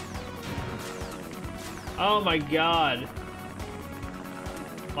 Oh my god.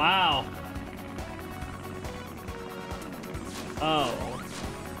 Wow. Oh.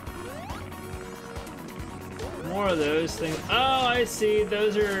 More of those things. Oh, I see.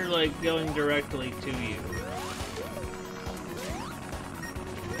 Those are like going directly to you.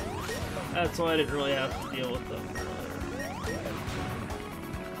 That's why I didn't really have to deal with them earlier.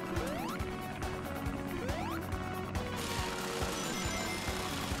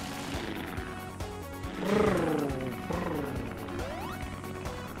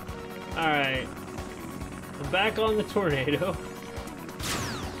 Alright. I'm back on the tornado.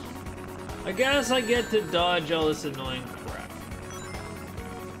 I guess I get to dodge all this annoying crap.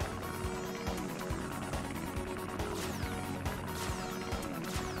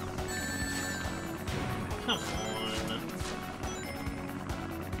 Come on.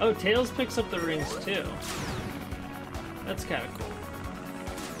 Oh, Tails picks up the rings too. That's kind of cool.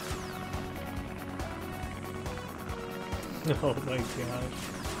 Oh my gosh.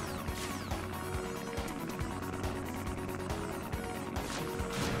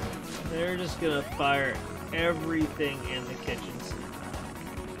 They're just gonna fire everything in the kitchen sink.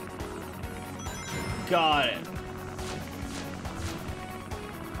 Got it.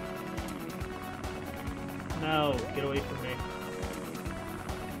 No, get away from me.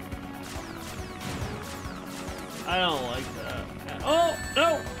 I don't like that. Oh,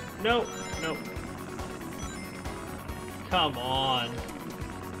 no! No, no. Come on.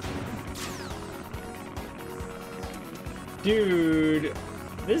 Dude.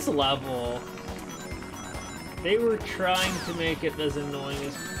 This level, they were trying to make it as annoying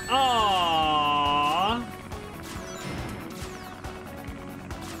as... Aww!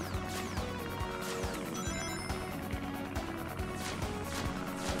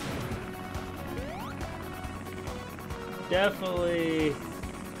 Definitely...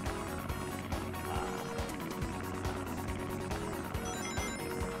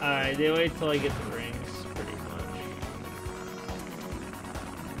 Alright, they wait till I get the rings, pretty much.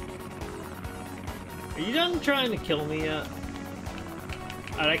 Are you done trying to kill me yet?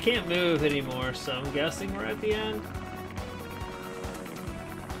 Alright, I can't move anymore, so I'm guessing we're at the end.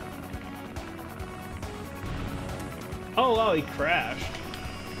 Oh, wow, he crashed.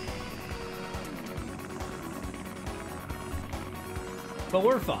 But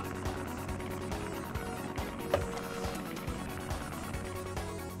we're fine.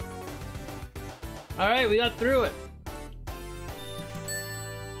 Alright, we got through it.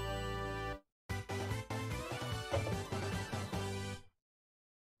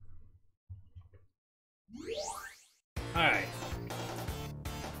 Alright.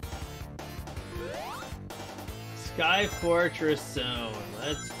 Sky Fortress Zone.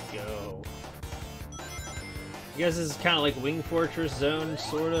 Let's go. I guess this is kind of like Wing Fortress Zone,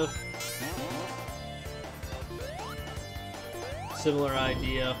 sort of. Similar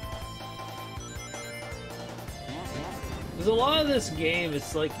idea. Because a lot of this game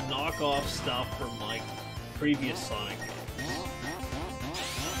is like knockoff stuff from like previous Sonic games.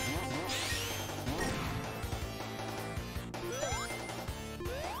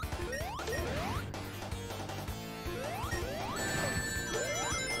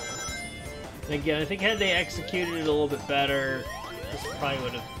 Again, I think had they executed it a little bit better, this probably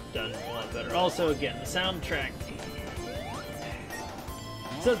would have done a lot better. Also, again, the soundtrack,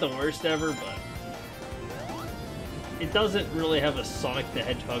 it's not the worst ever, but it doesn't really have a Sonic the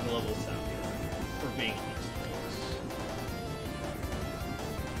Hedgehog level soundtrack, for being honest.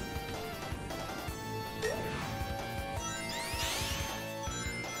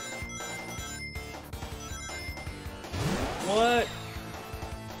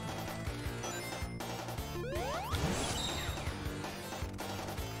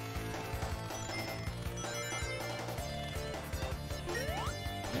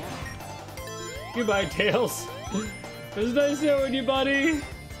 Goodbye, Tails. It was nice knowing you, buddy.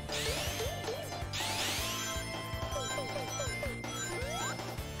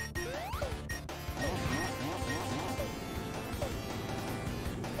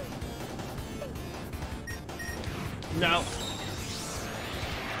 No.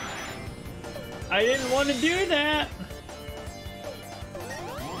 I didn't want to do that.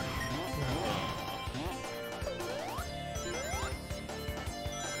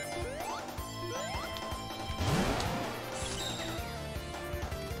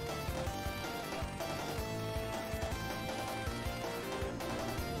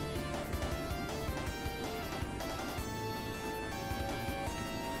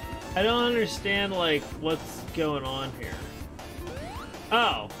 I don't understand, like, what's going on here.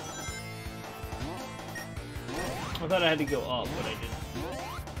 Oh. I thought I had to go up, but I didn't.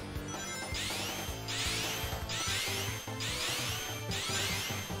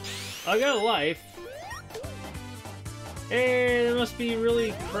 I got a life. Hey, there must be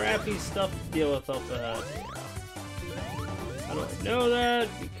really crappy stuff to deal with up ahead. How do I know that?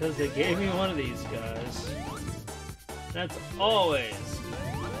 Because they gave me one of these guys. That's always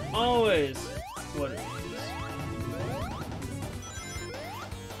what it is.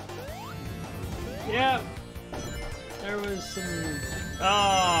 Yeah, there was some...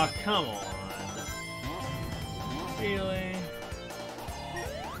 Oh, come on. Really?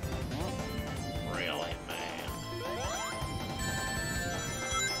 Really, man?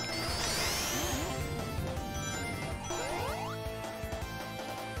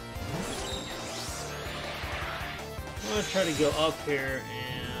 I'm gonna try to go up here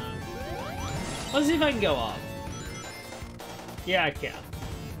and... Let's see if I can go up. Yeah, I can.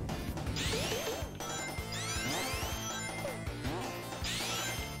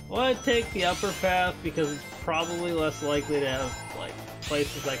 Well, I'd take the upper path because it's probably less likely to have, like,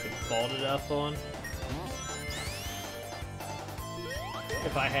 places I could fall to death on.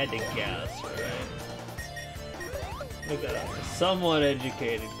 If I had to guess, right? Look at that. Somewhat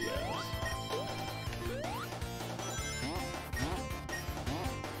educated guess.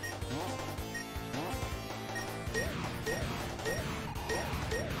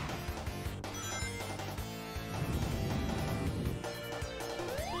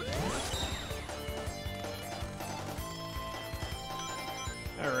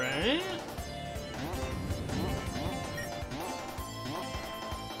 Alright.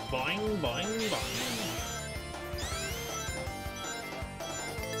 Boing, boing, boing.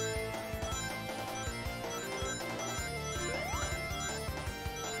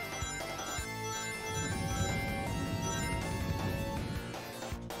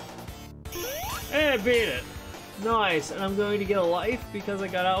 Hey, I beat it! Nice, and I'm going to get a life because I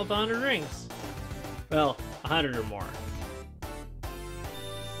got out with 100 rings. Well, 100 or more.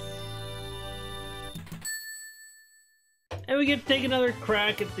 And we get to take another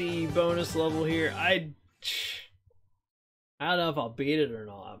crack at the bonus level here. I don't know if I'll beat it or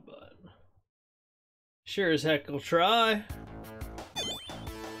not, but sure as heck will try.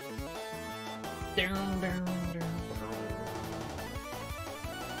 Down, down, down.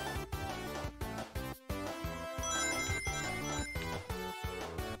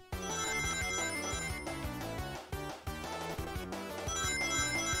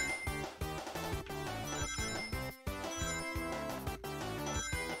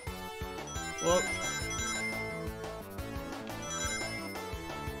 Well,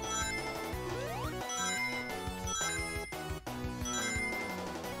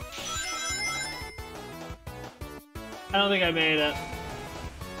 I don't think I made it.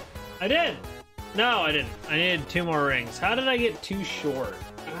 I did! No, I didn't. I needed 2 more rings. How did I get too short?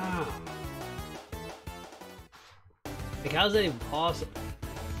 Oh. Like, how's that even possible?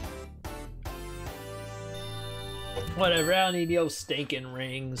 Whatever, I don't need your stinking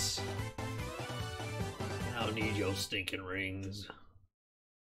rings. I don't need your stinking rings.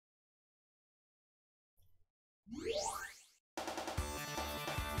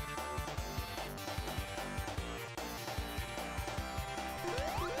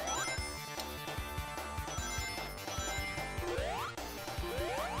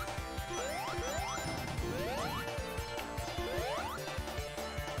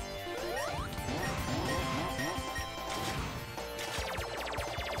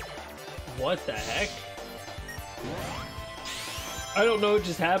 What the heck? I don't know what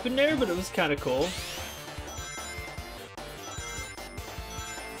just happened there, but it was kind of cool.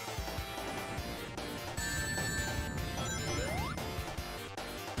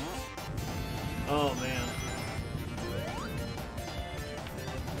 Oh man.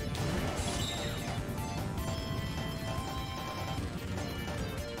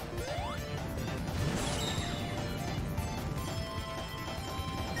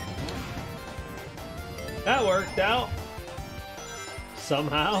 that worked out.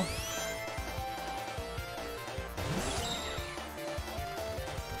 Somehow.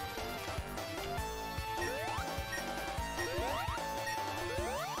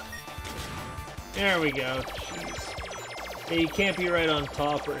 There we go. Jeez. Yeah, you can't be right on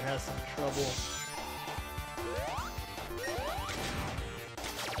top or it has some trouble.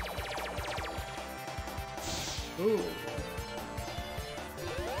 Ooh.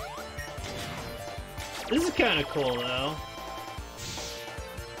 This is kind of cool, though.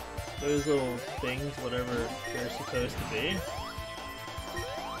 Those little things, whatever they're supposed to be.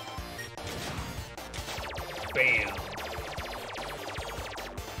 Bam!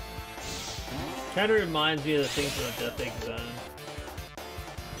 Kind of reminds me of the things from the Death Egg Zone.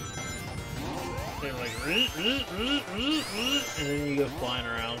 They're like, and then you go flying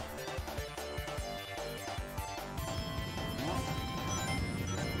around.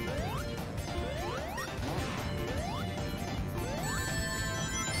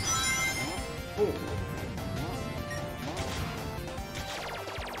 Ooh.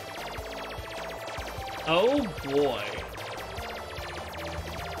 Oh boy.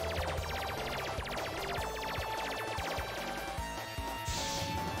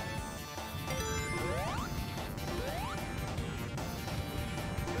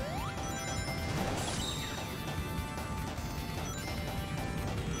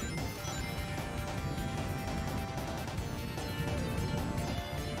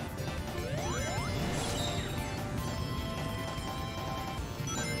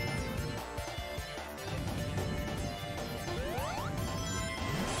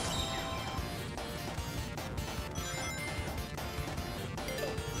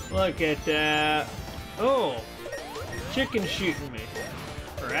 Look at that. Oh! Chicken shooting me.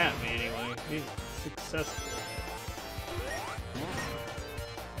 Or at me, anyway. He's successful.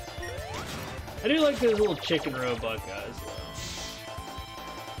 I do like those little chicken robot guys, though.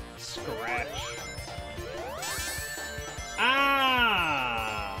 Scratch.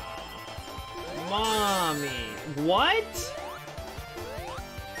 Ah! Mommy. What?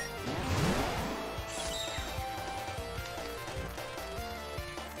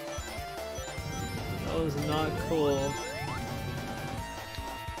 That was not cool.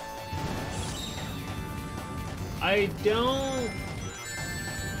 I don't...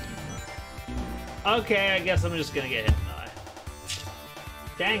 Okay, I guess I'm just gonna get hit and die.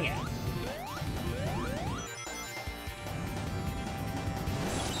 Dang it.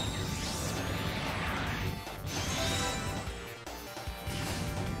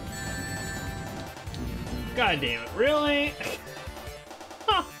 God damn it, really?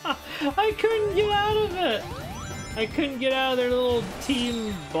 I couldn't get out of it! I couldn't get out of their little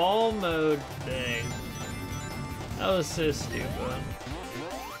team ball mode thing. That was so stupid.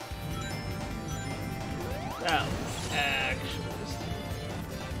 That was actually stupid.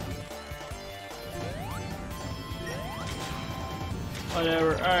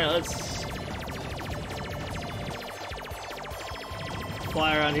 Whatever. Alright, let's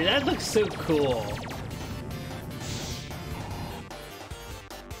fly around here. That looks so cool.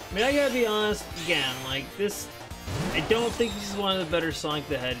 I mean, I gotta be honest, again, like, this... I don't think this is one of the better Sonic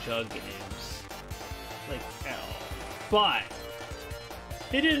the Hedgehog games. Like, at all. But,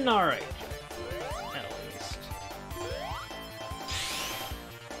 they did an alright job. At least.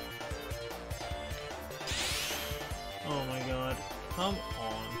 Oh my god. Come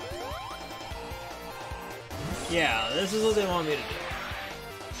on. Yeah, this is what they want me to do.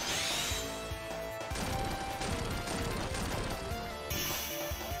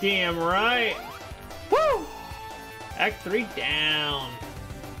 Damn right! Woo! Act 3 down.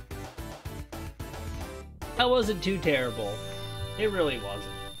 That wasn't too terrible. It really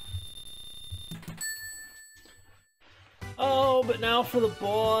wasn't. Oh, but now for the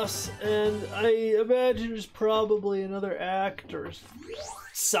boss, and I imagine there's probably another act or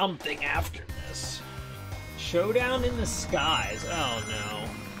something after this. Showdown in the skies. Oh no.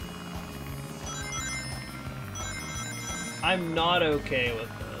 I'm not okay with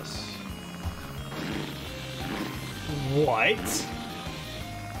this. What?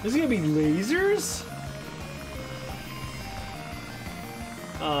 This is gonna be lasers?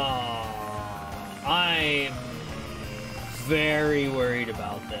 I'm very worried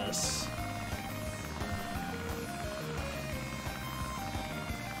about this.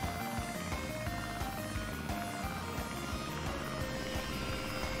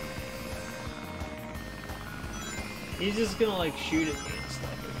 He's just gonna like shoot at me and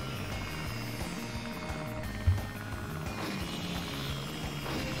stuff.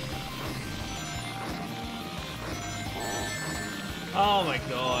 Oh my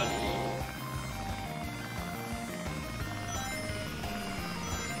god.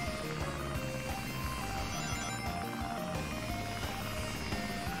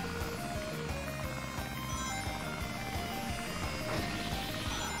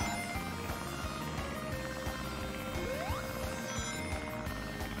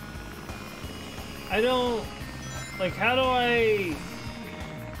 I don't... Like, how do I...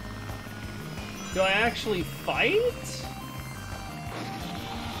 Do I actually fight?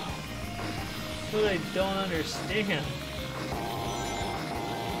 What I don't understand.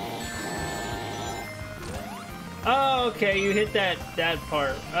 Oh, okay, you hit that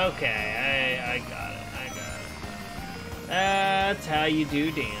part. Okay, I got it, I got it. That's how you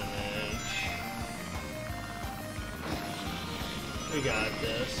do damage. We got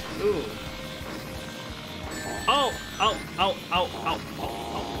this. Ooh. Oh, oh, oh, oh, oh, oh, oh,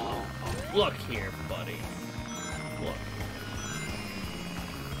 oh, oh. Look here, buddy. Look.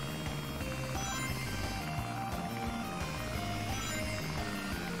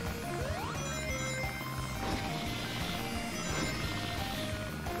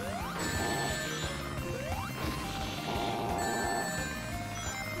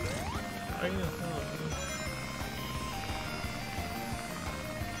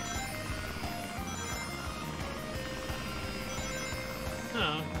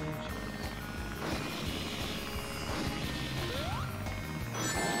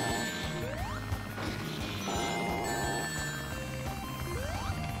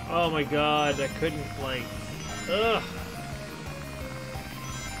 Oh my god, I couldn't, like... Ugh!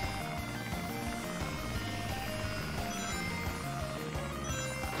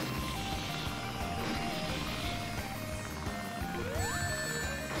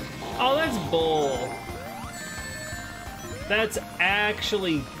 Oh, that's bull. That's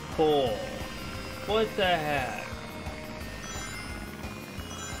actually bull. What the heck?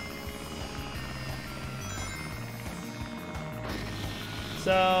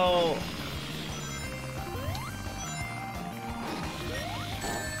 So...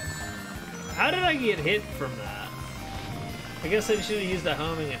 How did I get hit from that? I guess I should have used a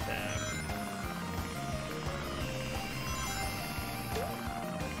homing attack.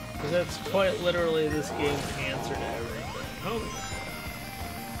 Because that's quite literally this game's answer to everything. Homing attack.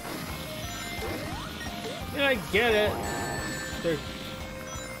 Yeah, I get it. They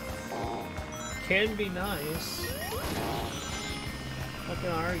can be nice. I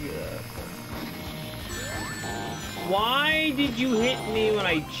can argue that. Why did you hit me when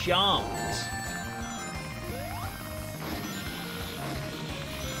I jumped?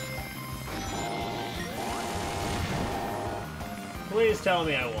 Please tell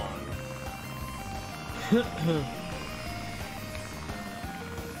me I won.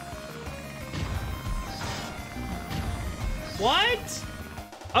 What?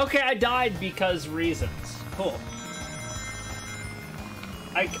 Okay, I died because reasons. Cool.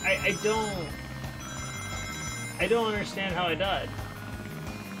 I don't understand how I died.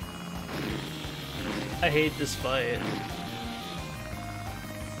 I hate this fight.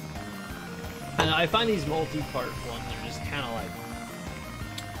 And I find these multi-part ones are just kind of like...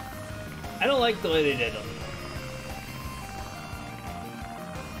 I don't like the way they did them.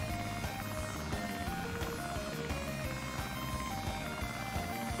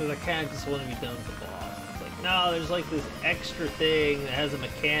 Because I kind of just want to be done with the boss. It's like, no, there's like this extra thing that has a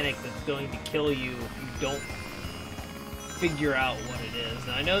mechanic that's going to kill you if you don't figure out what it is.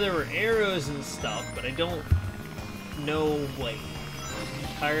 Now, I know there were arrows and stuff, but I don't know, like,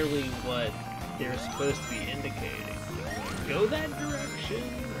 entirely what they're supposed to be indicating. Like, go that direction?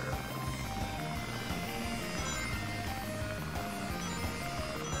 Or...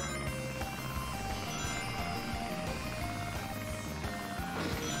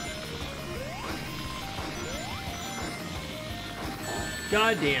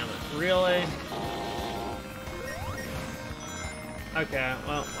 God damn it, really? Okay,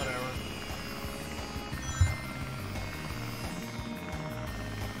 well, whatever.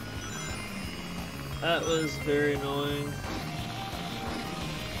 That was very annoying.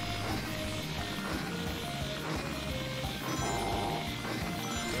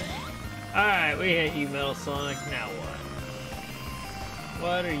 Alright, we hit you, Metal Sonic. Now what?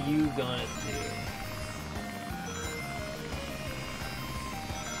 What are you gonna do?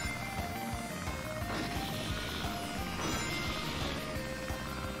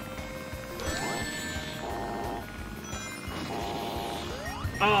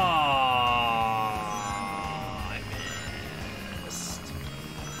 Oh, I missed.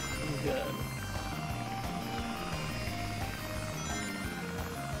 I'm good.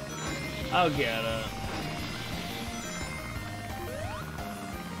 I'll get it.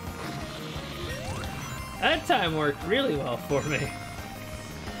 That time worked really well for me.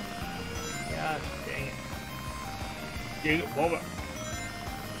 Gosh dang it. Dang it, Boba.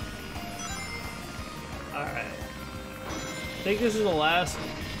 Alright. I think this is the last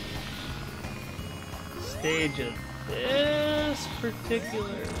stage of this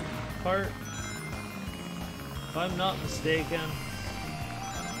particular part. if I'm not mistaken.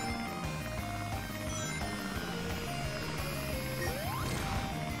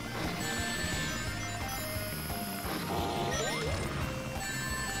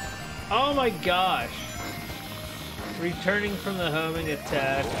 Oh my gosh! Returning from the homing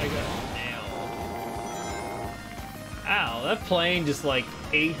attack, I got nailed. Ow, that plane just like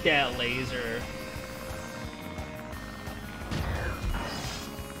ate that laser.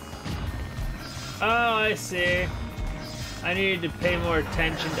 Oh, I see. I needed to pay more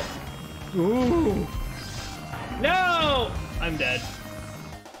attention to... Ooh! No! I'm dead.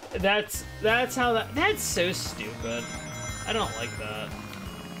 That's how that... That's so stupid. I don't like that.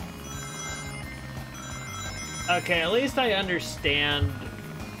 Okay, at least I understand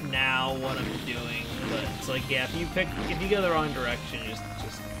now what I'm doing, but it's like, yeah, if you go the wrong direction, just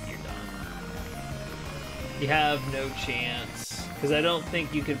you're done. You have no chance. Because I don't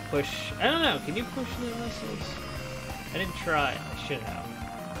think you could push... I don't know, can you push the missiles? I didn't try. I should have.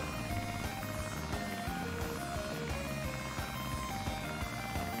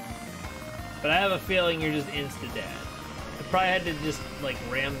 But I have a feeling you're just insta-dead. I probably had to just, like,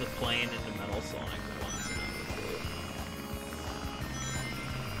 ram the plane into Metal Sonic once and that was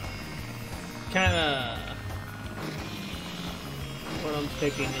it. Kinda... what I'm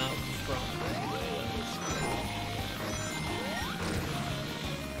picking up from the way that was going.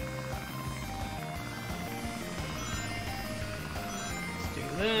 Let's do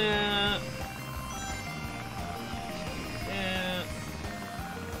that. That.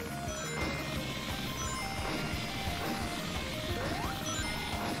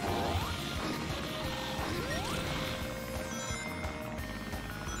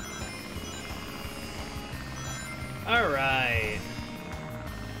 All right.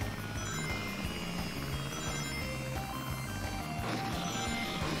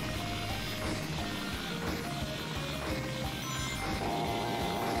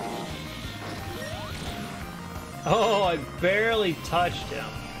 Oh, I barely touched him.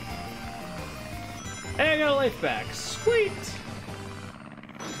 Hey, I got a life back. Sweet!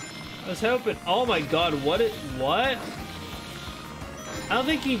 I was hoping... Oh my god, what? I don't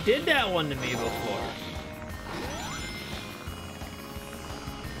think he did that one to me before.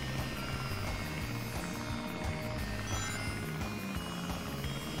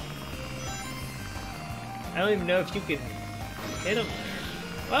 I don't even know if you can hit him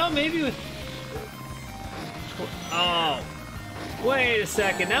there. Well, maybe with... Oh, wait a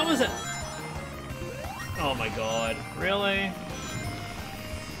second, that was a... Oh my god, really?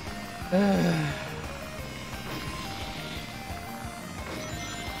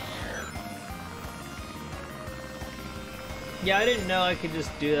 Yeah, I didn't know I could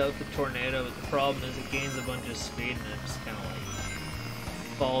just do that with the tornado, but the problem is it gains a bunch of speed and it just kind of like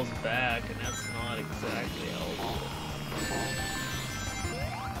falls back, and that's not exactly helpful.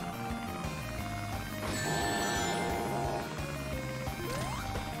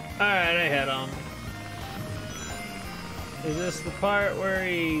 Alright, I hit him. Is this the part where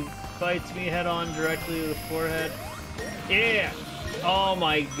he bites me head on directly to the forehead? Yeah! Oh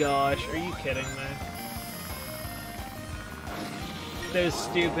my gosh, are you kidding me? Those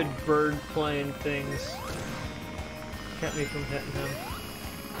stupid bird plane things kept me from hitting him.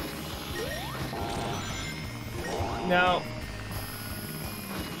 No.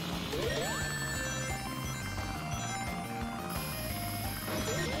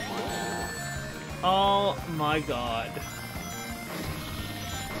 Oh my god.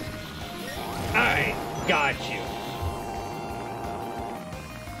 Alright, got you.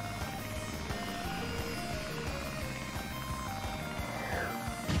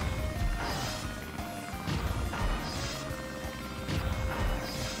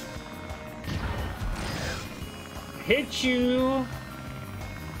 Hit you,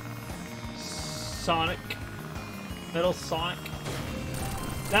 Sonic. Metal Sonic.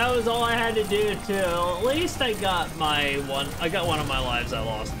 That was all I had to do too. At least I got my one. I got one of my lives I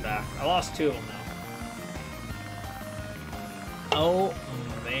lost back. I lost two of them though. Oh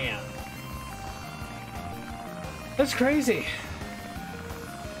man, that's crazy.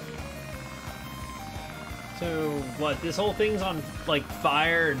 So what? This whole thing's on like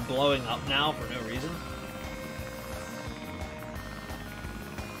fire and blowing up now for no reason.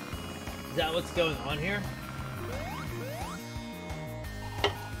 Is that what's going on here?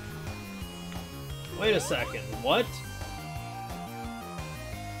 Wait a second, what?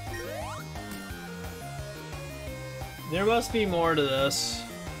 There must be more to this.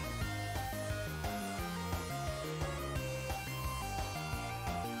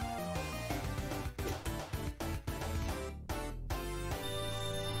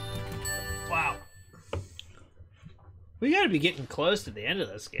 Wow. We gotta be getting close to the end of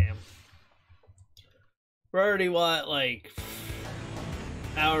this game. We're already, what, like,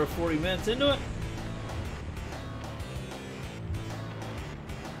 hour 40 minutes into it?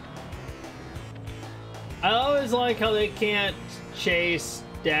 I always like how they can't chase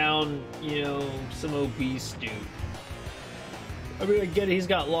down, you know, some obese dude. I mean, I get it, he's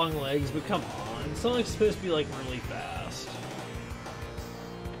got long legs, but come on. Sonic's supposed to be, like, really fast.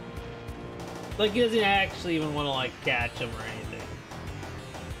 Like, he doesn't actually even want to, like, catch him or anything.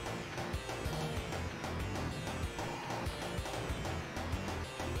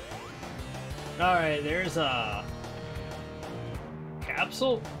 Alright, there's a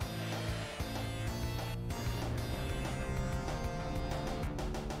capsule.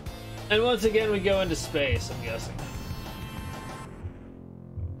 And once again, we go into space, I'm guessing.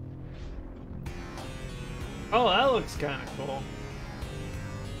 Oh, that looks kind of cool.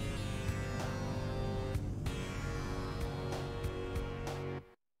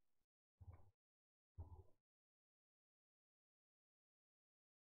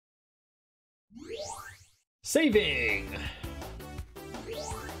 Saving!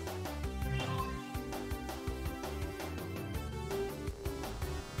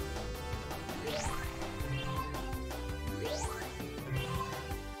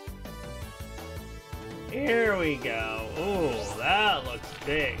 Here we go. Oh, that looks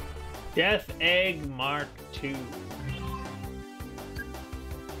big. Death Egg Mk.II.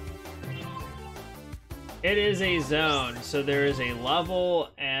 It is a zone, so there is a level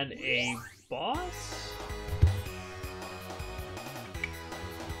and a boss?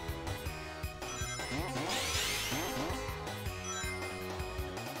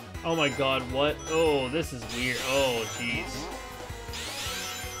 Oh my god, what? Oh, this is weird. Oh, jeez.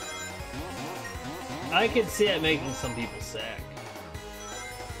 I can see it making some people sick.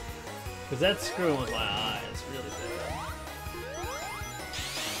 Because that's screwing with my eyes really bad.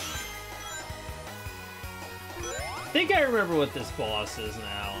 I think I remember what this boss is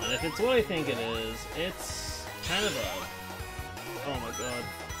now, and if it's what I think it is, it's kind of a... Oh my god.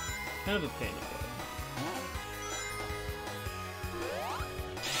 Kind of a pain in the butt.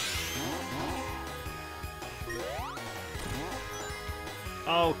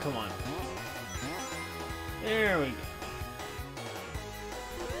 Oh, come on. There we go.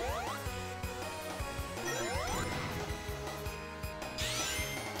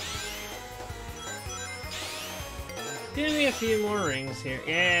 Give me a few more rings here.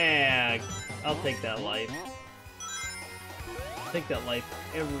 Yeah, I'll take that life. I'll take that life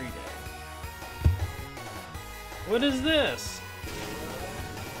every day. What is this?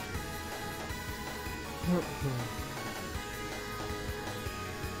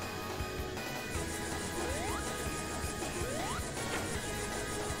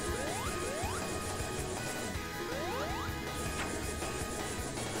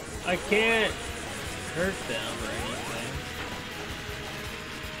 I can't hurt them or anything.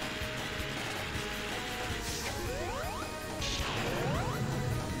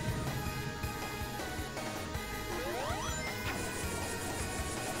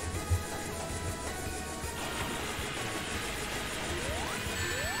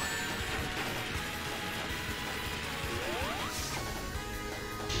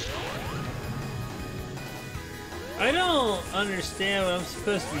 I don't understand what I'm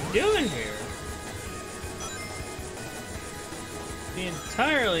supposed to be doing here. To be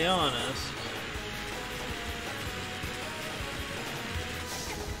entirely honest.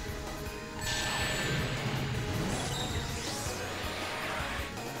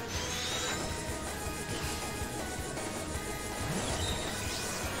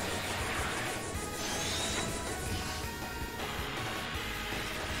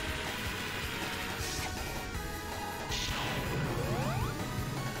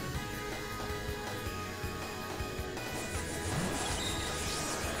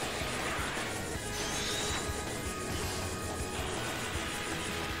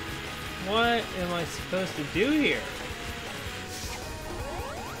 What am I supposed to do here?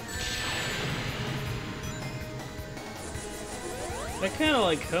 That kind of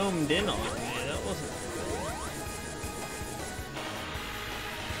like homed in on me. That wasn't cool.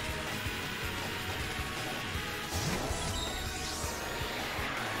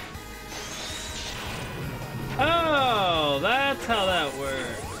 Oh, that's how that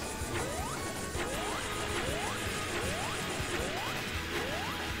works.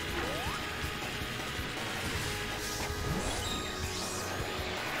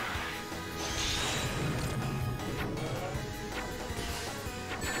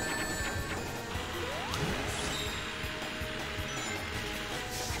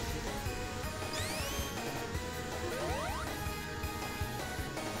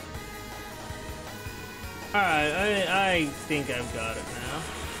 Alright, I think I've got it now.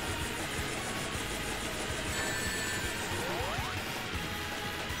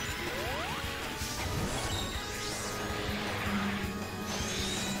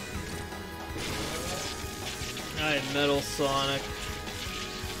 Alright, Metal Sonic.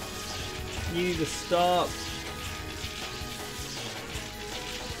 You need to stop.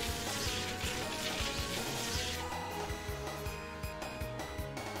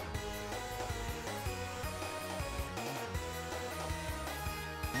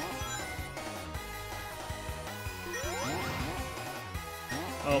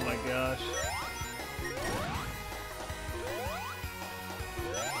 Oh my gosh.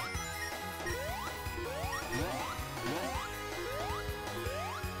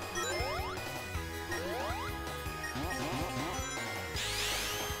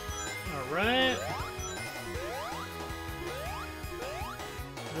 Alright.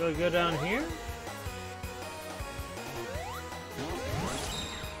 Do I go down here?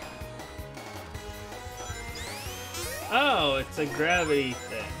 Oh, it's a gravity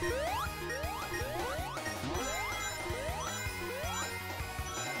thing.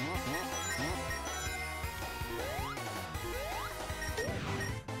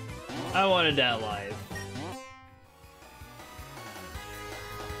 I wanted that life.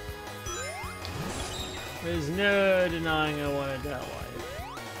 There's no denying I wanted that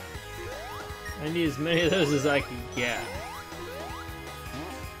life. I need as many of those as I can get.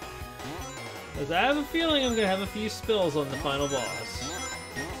 Because I have a feeling I'm gonna have a few spills on the final boss.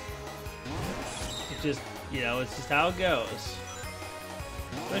 It's just, you know, it's just how it goes.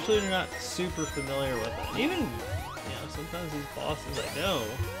 Especially when you're not super familiar with it. Even, you know, sometimes these bosses I know.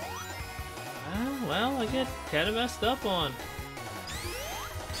 Well, I get kind of messed up on.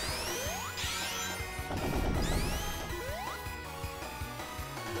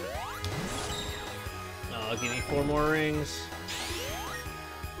 Oh, give me 4 more rings.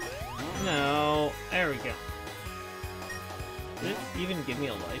 No, there we go. Did it even give me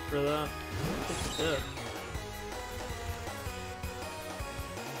a life for that? I think it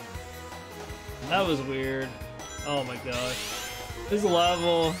did. That was weird. Oh my gosh. This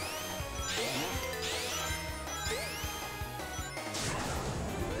level.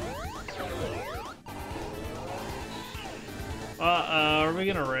 Uh-oh, are we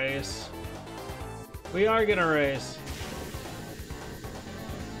gonna race? We are gonna race.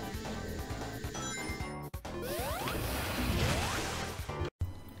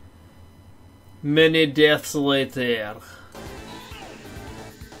 Many deaths later.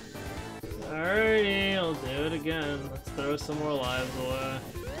 Alrighty, I'll do it again. Let's throw some more lives away.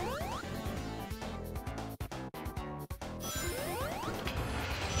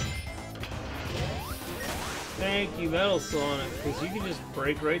 Thank you, Metal Sonic, because you can just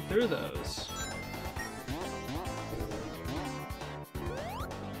break right through those.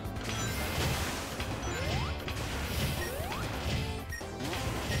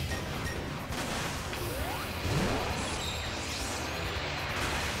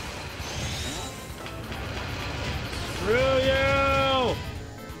 Screw you!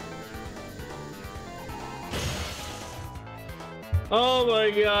 Oh my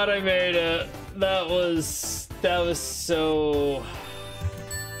god, I made it. That was so...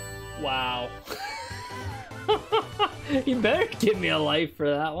 Wow. You better give me a life for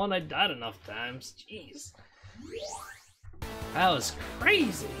that one. I died enough times. Jeez. That was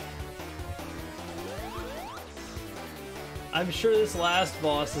crazy. I'm sure this last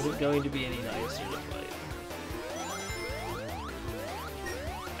boss isn't going to be any nicer to fight.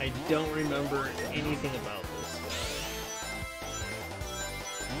 I don't remember anything about this.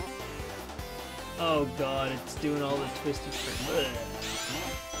 Oh god, it's doing all the twisty tricks.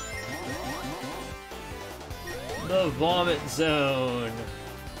 The vomit zone.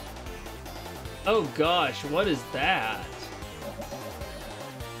 Oh gosh, what is that?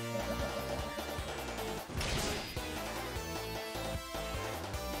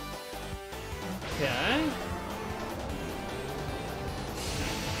 Okay.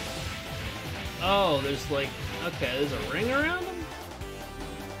 Oh, there's like, okay, there's a ring around him?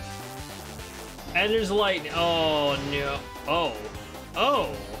 And there's lightning. Oh no. Oh.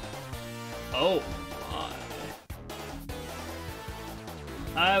 Oh. Oh my.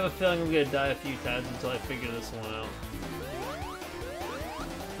 I have a feeling I'm gonna die a few times until I figure this one out.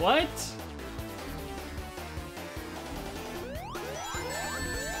 What?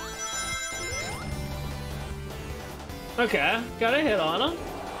 Okay, got a hit on him.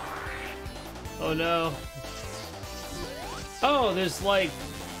 Oh no. Oh, there's like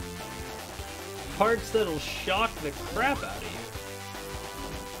parts that'll shock the crap out of you.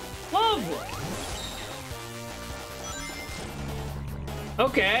 Lovely.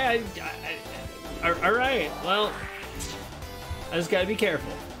 Okay, alright, well, I just gotta be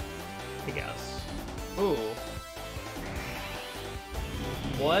careful, I guess. Ooh.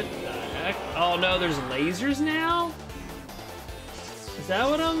 What the heck? Oh no, there's lasers now? Is that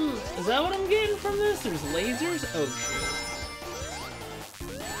what I'm getting from this? There's lasers? Oh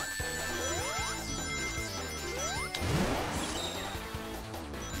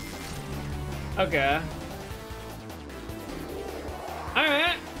shoot. Okay.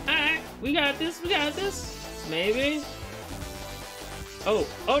 Alright, we got this, maybe. Oh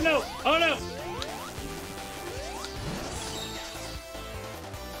no, oh no!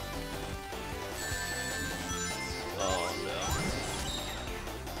 Oh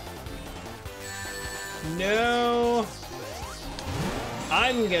no. No!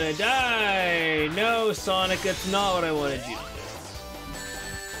 I'm gonna die! No, Sonic, that's not what I wanted you to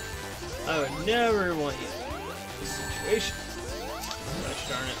do. I would never want you in this situation. Gosh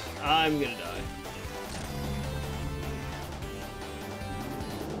darn it. I'm gonna die.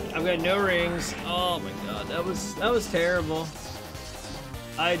 I've got no rings. Oh my god, that was terrible.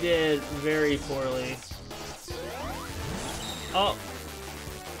 I did very poorly. Oh.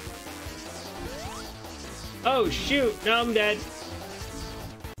 Oh shoot, now I'm dead.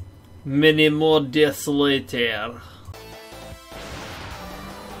 Many more deaths later.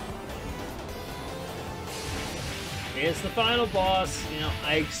 It's the final boss. You know,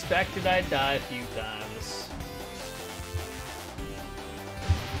 I expected I'd die a few times.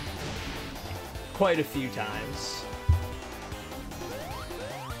 Quite a few times.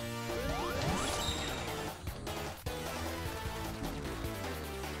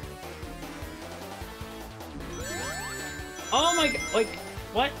 Oh my god, like,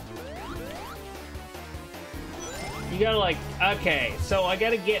 what? You gotta like, okay, so I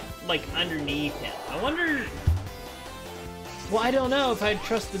gotta get like underneath him. I wonder, well, I don't know if I'd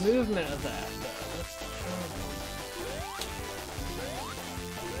trust the movement of that.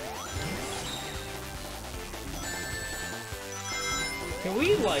 Can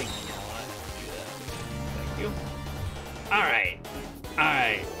we like not do that? Thank you.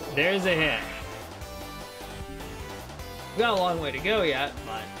 Alright, there's a hint. We've got a long way to go yet,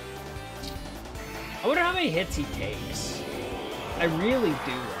 but I wonder how many hits he takes. I really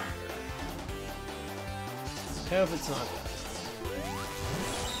do wonder. I hope it's not that.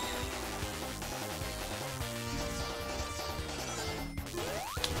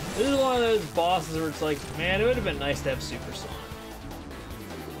 This is one of those bosses where it's like, man, it would have been nice to have Super Sonic.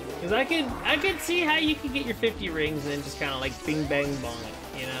 Because I could see how you could get your 50 rings and just kind of like bing bang bong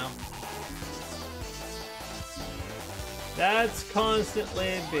it, you know? That's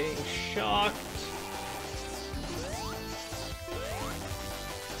constantly being shocked.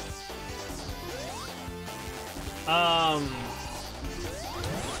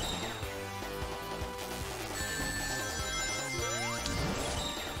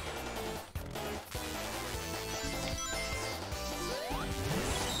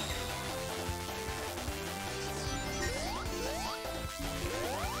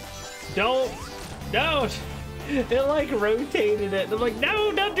 Don't! It like rotated it. I'm like,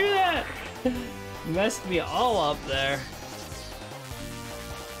 no, don't do that! Messed me all up there.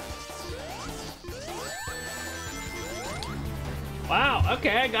 Wow,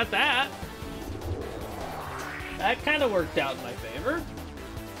 okay, I got that. That kind of worked out in my favor.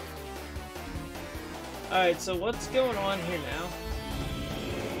 Alright, so what's going on here now?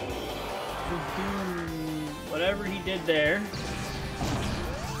 Whatever he did there.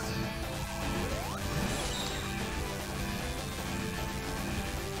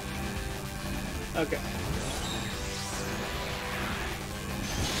 Okay.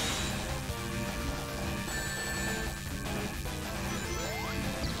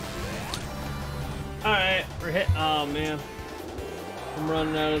 Alright, we're hit. Oh man. I'm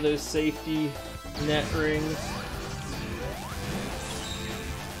running out of those safety net rings.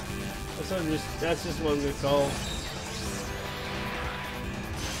 That's just what we call.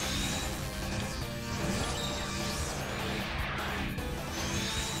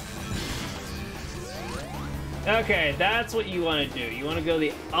 Okay, that's what you want to do. You want to go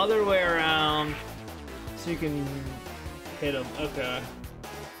the other way around so you can hit him. Okay.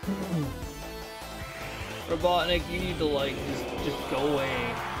 Robotnik, you need to like just go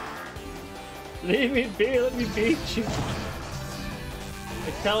away. Leave me be, let me beat you.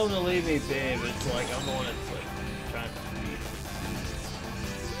 I tell him to leave me be, but it's like I'm the one that's like trying to beat him.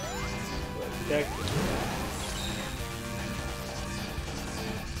 Protect him.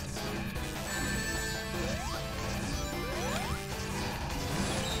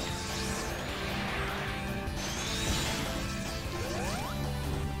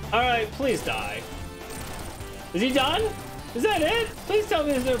 Alright, please die. Is he done? Is that it? Please tell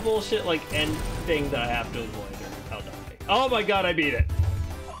me there's no bullshit, like, end thing that I have to avoid or I'll die. Oh my god, I beat it.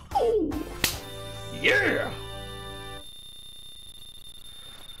 Oh! Yeah!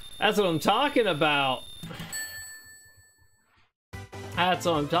 That's what I'm talking about. That's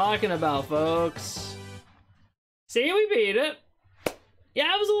what I'm talking about, folks. See, we beat it.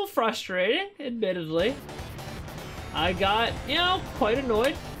 Yeah, it was a little frustrating, admittedly. I got, you know, quite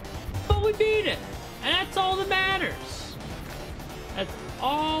annoyed, but we beat it. And that's all that matters. That's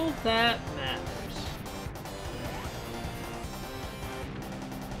all that matters.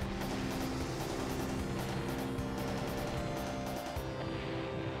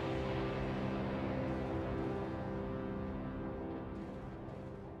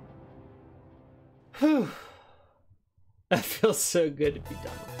 Whew. That feels so good to be done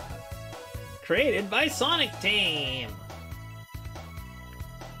with that. Created by Sonic Team.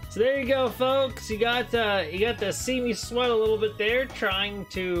 So there you go, folks. You got to see me sweat a little bit there, trying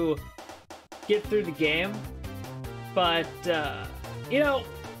to get through the game. But you know,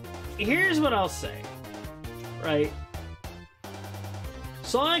 here's what I'll say. Right?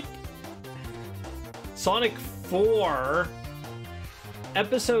 Sonic 4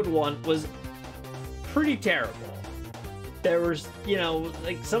 Episode 1 was pretty terrible. There was, you know,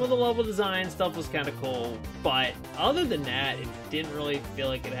 like some of the level design stuff was kind of cool, but other than that, it didn't really feel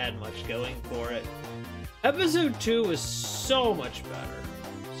like it had much going for it. Episode 2 was so much better.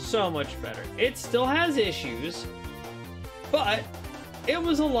 So much better. It still has issues, but it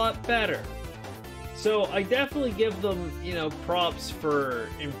was a lot better. So I definitely give them, you know, props for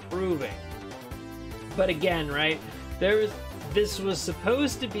improving. But again, right, this was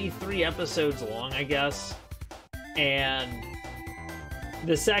supposed to be 3 episodes long, I guess. And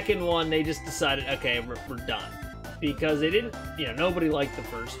the second one, they just decided, okay, we're done. Because they didn't, you know, nobody liked the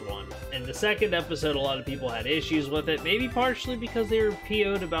first one. And the second episode, a lot of people had issues with it. Maybe partially because they were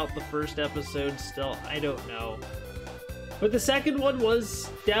PO'd about the first episode still. I don't know. But the second one was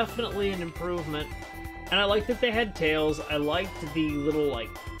definitely an improvement. And I liked that they had tails. I liked the little, like,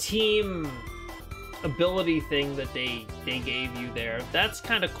 team ability thing that they gave you there. That's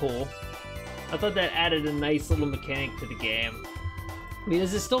kind of cool. I thought that added a nice little mechanic to the game. I mean,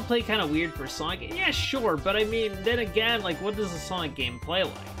 does it still play kind of weird for Sonic? Yeah, sure, but I mean, then again, like, what does a Sonic game play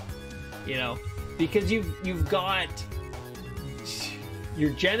like? You know? Because you've got your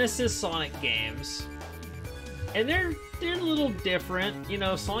Genesis Sonic games, and they're a little different. You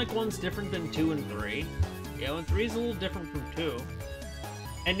know, Sonic 1's different than 2 and 3. You know, and 3's a little different from 2.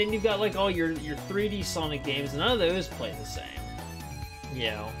 And then you've got, like, all your 3D Sonic games, and none of those play the same.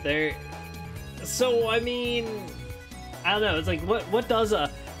 You know, they're... So, I mean, I don't know. It's like, what does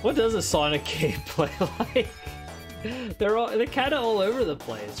a Sonic game play like? They're kind of all over the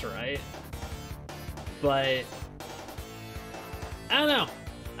place, right? But I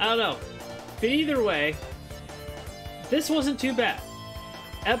don't know. But either way, this wasn't too bad.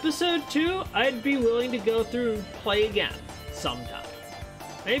 Episode 2, I'd be willing to go through and play again sometime.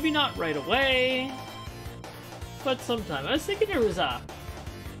 Maybe not right away, but sometime. I was thinking there was a...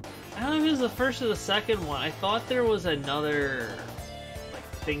 I don't know if it was the first or the second one. I thought there was another, like,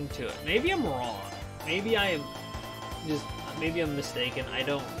 thing to it. Maybe I'm wrong. Maybe I'm mistaken. I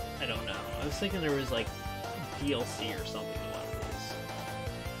don't know. I was thinking there was, like, DLC or something to one of these.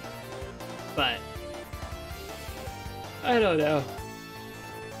 But I don't know.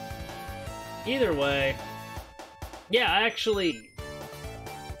 Either way, yeah, I actually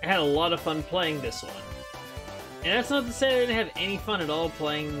had a lot of fun playing this one. And that's not to say I didn't have any fun at all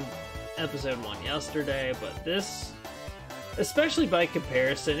playing Episode 1 yesterday, but this, especially by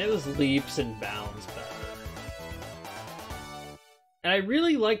comparison, it was leaps and bounds better. And I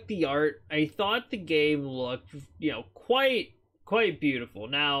really liked the art. I thought the game looked, you know, quite beautiful.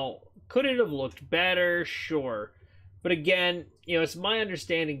 Now, could it have looked better? Sure. But again, you know, it's my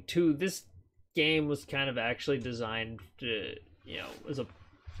understanding too, this game was kind of actually designed to, you know, as a,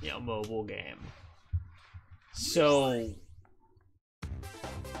 you know, mobile game. So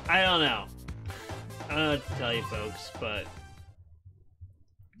I don't know. I don't know what to tell you folks, but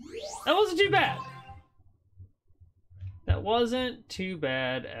that wasn't too bad. That wasn't too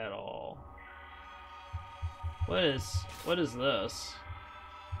bad at all. What is this?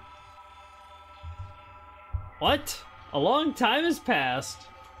 What? A long time has passed.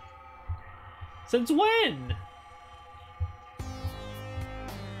 Since when?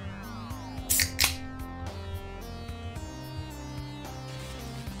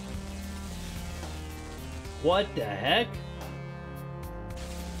 What the heck?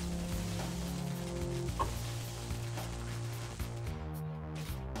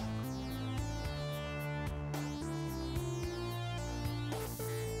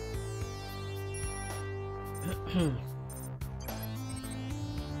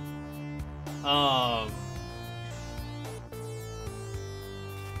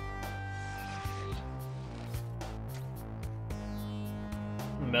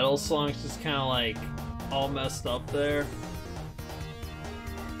 Metal Sonic's just kind of like all messed up there.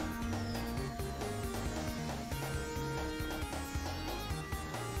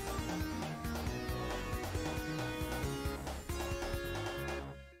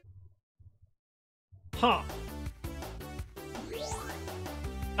 Huh.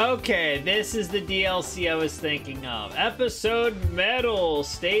 Okay, this is the DLC I was thinking of. Episode Metal!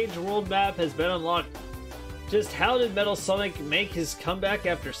 Stage world map has been unlocked. Just how did Metal Sonic make his comeback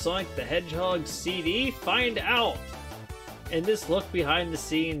after Sonic the Hedgehog CD? Find out! In this look behind the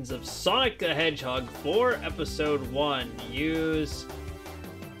scenes of Sonic the Hedgehog 4 Episode 1. Use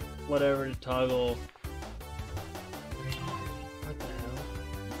whatever to toggle. What the hell?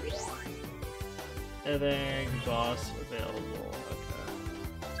 Everything boss available.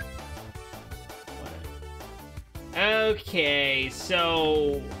 Okay. Okay,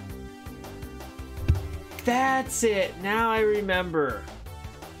 so that's it. Now I remember.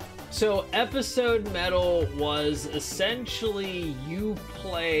 So Episode Metal was essentially you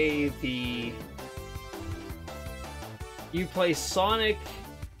play Sonic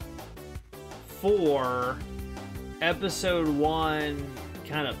 4 Episode 1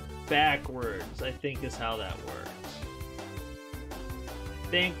 kind of backwards, I think is how that works. I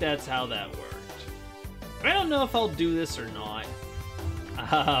think that's how that worked. I don't know if I'll do this or not.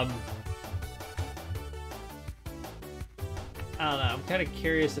 I don't know. I'm kind of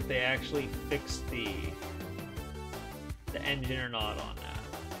curious if they actually fixed the engine or not on that.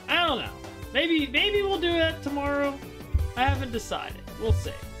 I don't know. Maybe we'll do that tomorrow. I haven't decided. We'll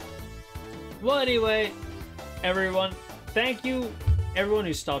see. Well, anyway, everyone, thank you. Everyone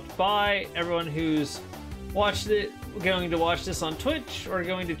who stopped by, everyone who's watched it, going to watch this on Twitch or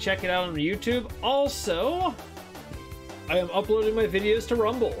going to check it out on YouTube. Also, I am uploading my videos to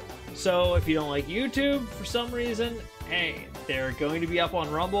Rumble. So if you don't like YouTube for some reason, hey, they're going to be up on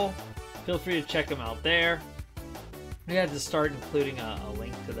Rumble. Feel free to check them out there. I had to start including a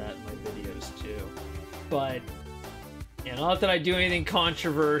link to that in my videos too. But, you know, not that I do anything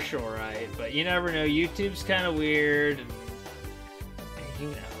controversial, right? But you never know. YouTube's kind of weird. And who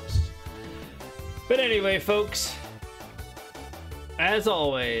knows? But anyway, folks, as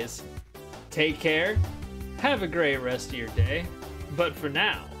always, take care. Have a great rest of your day. But for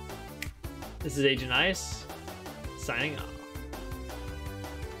now, this is Agent Ice, signing off.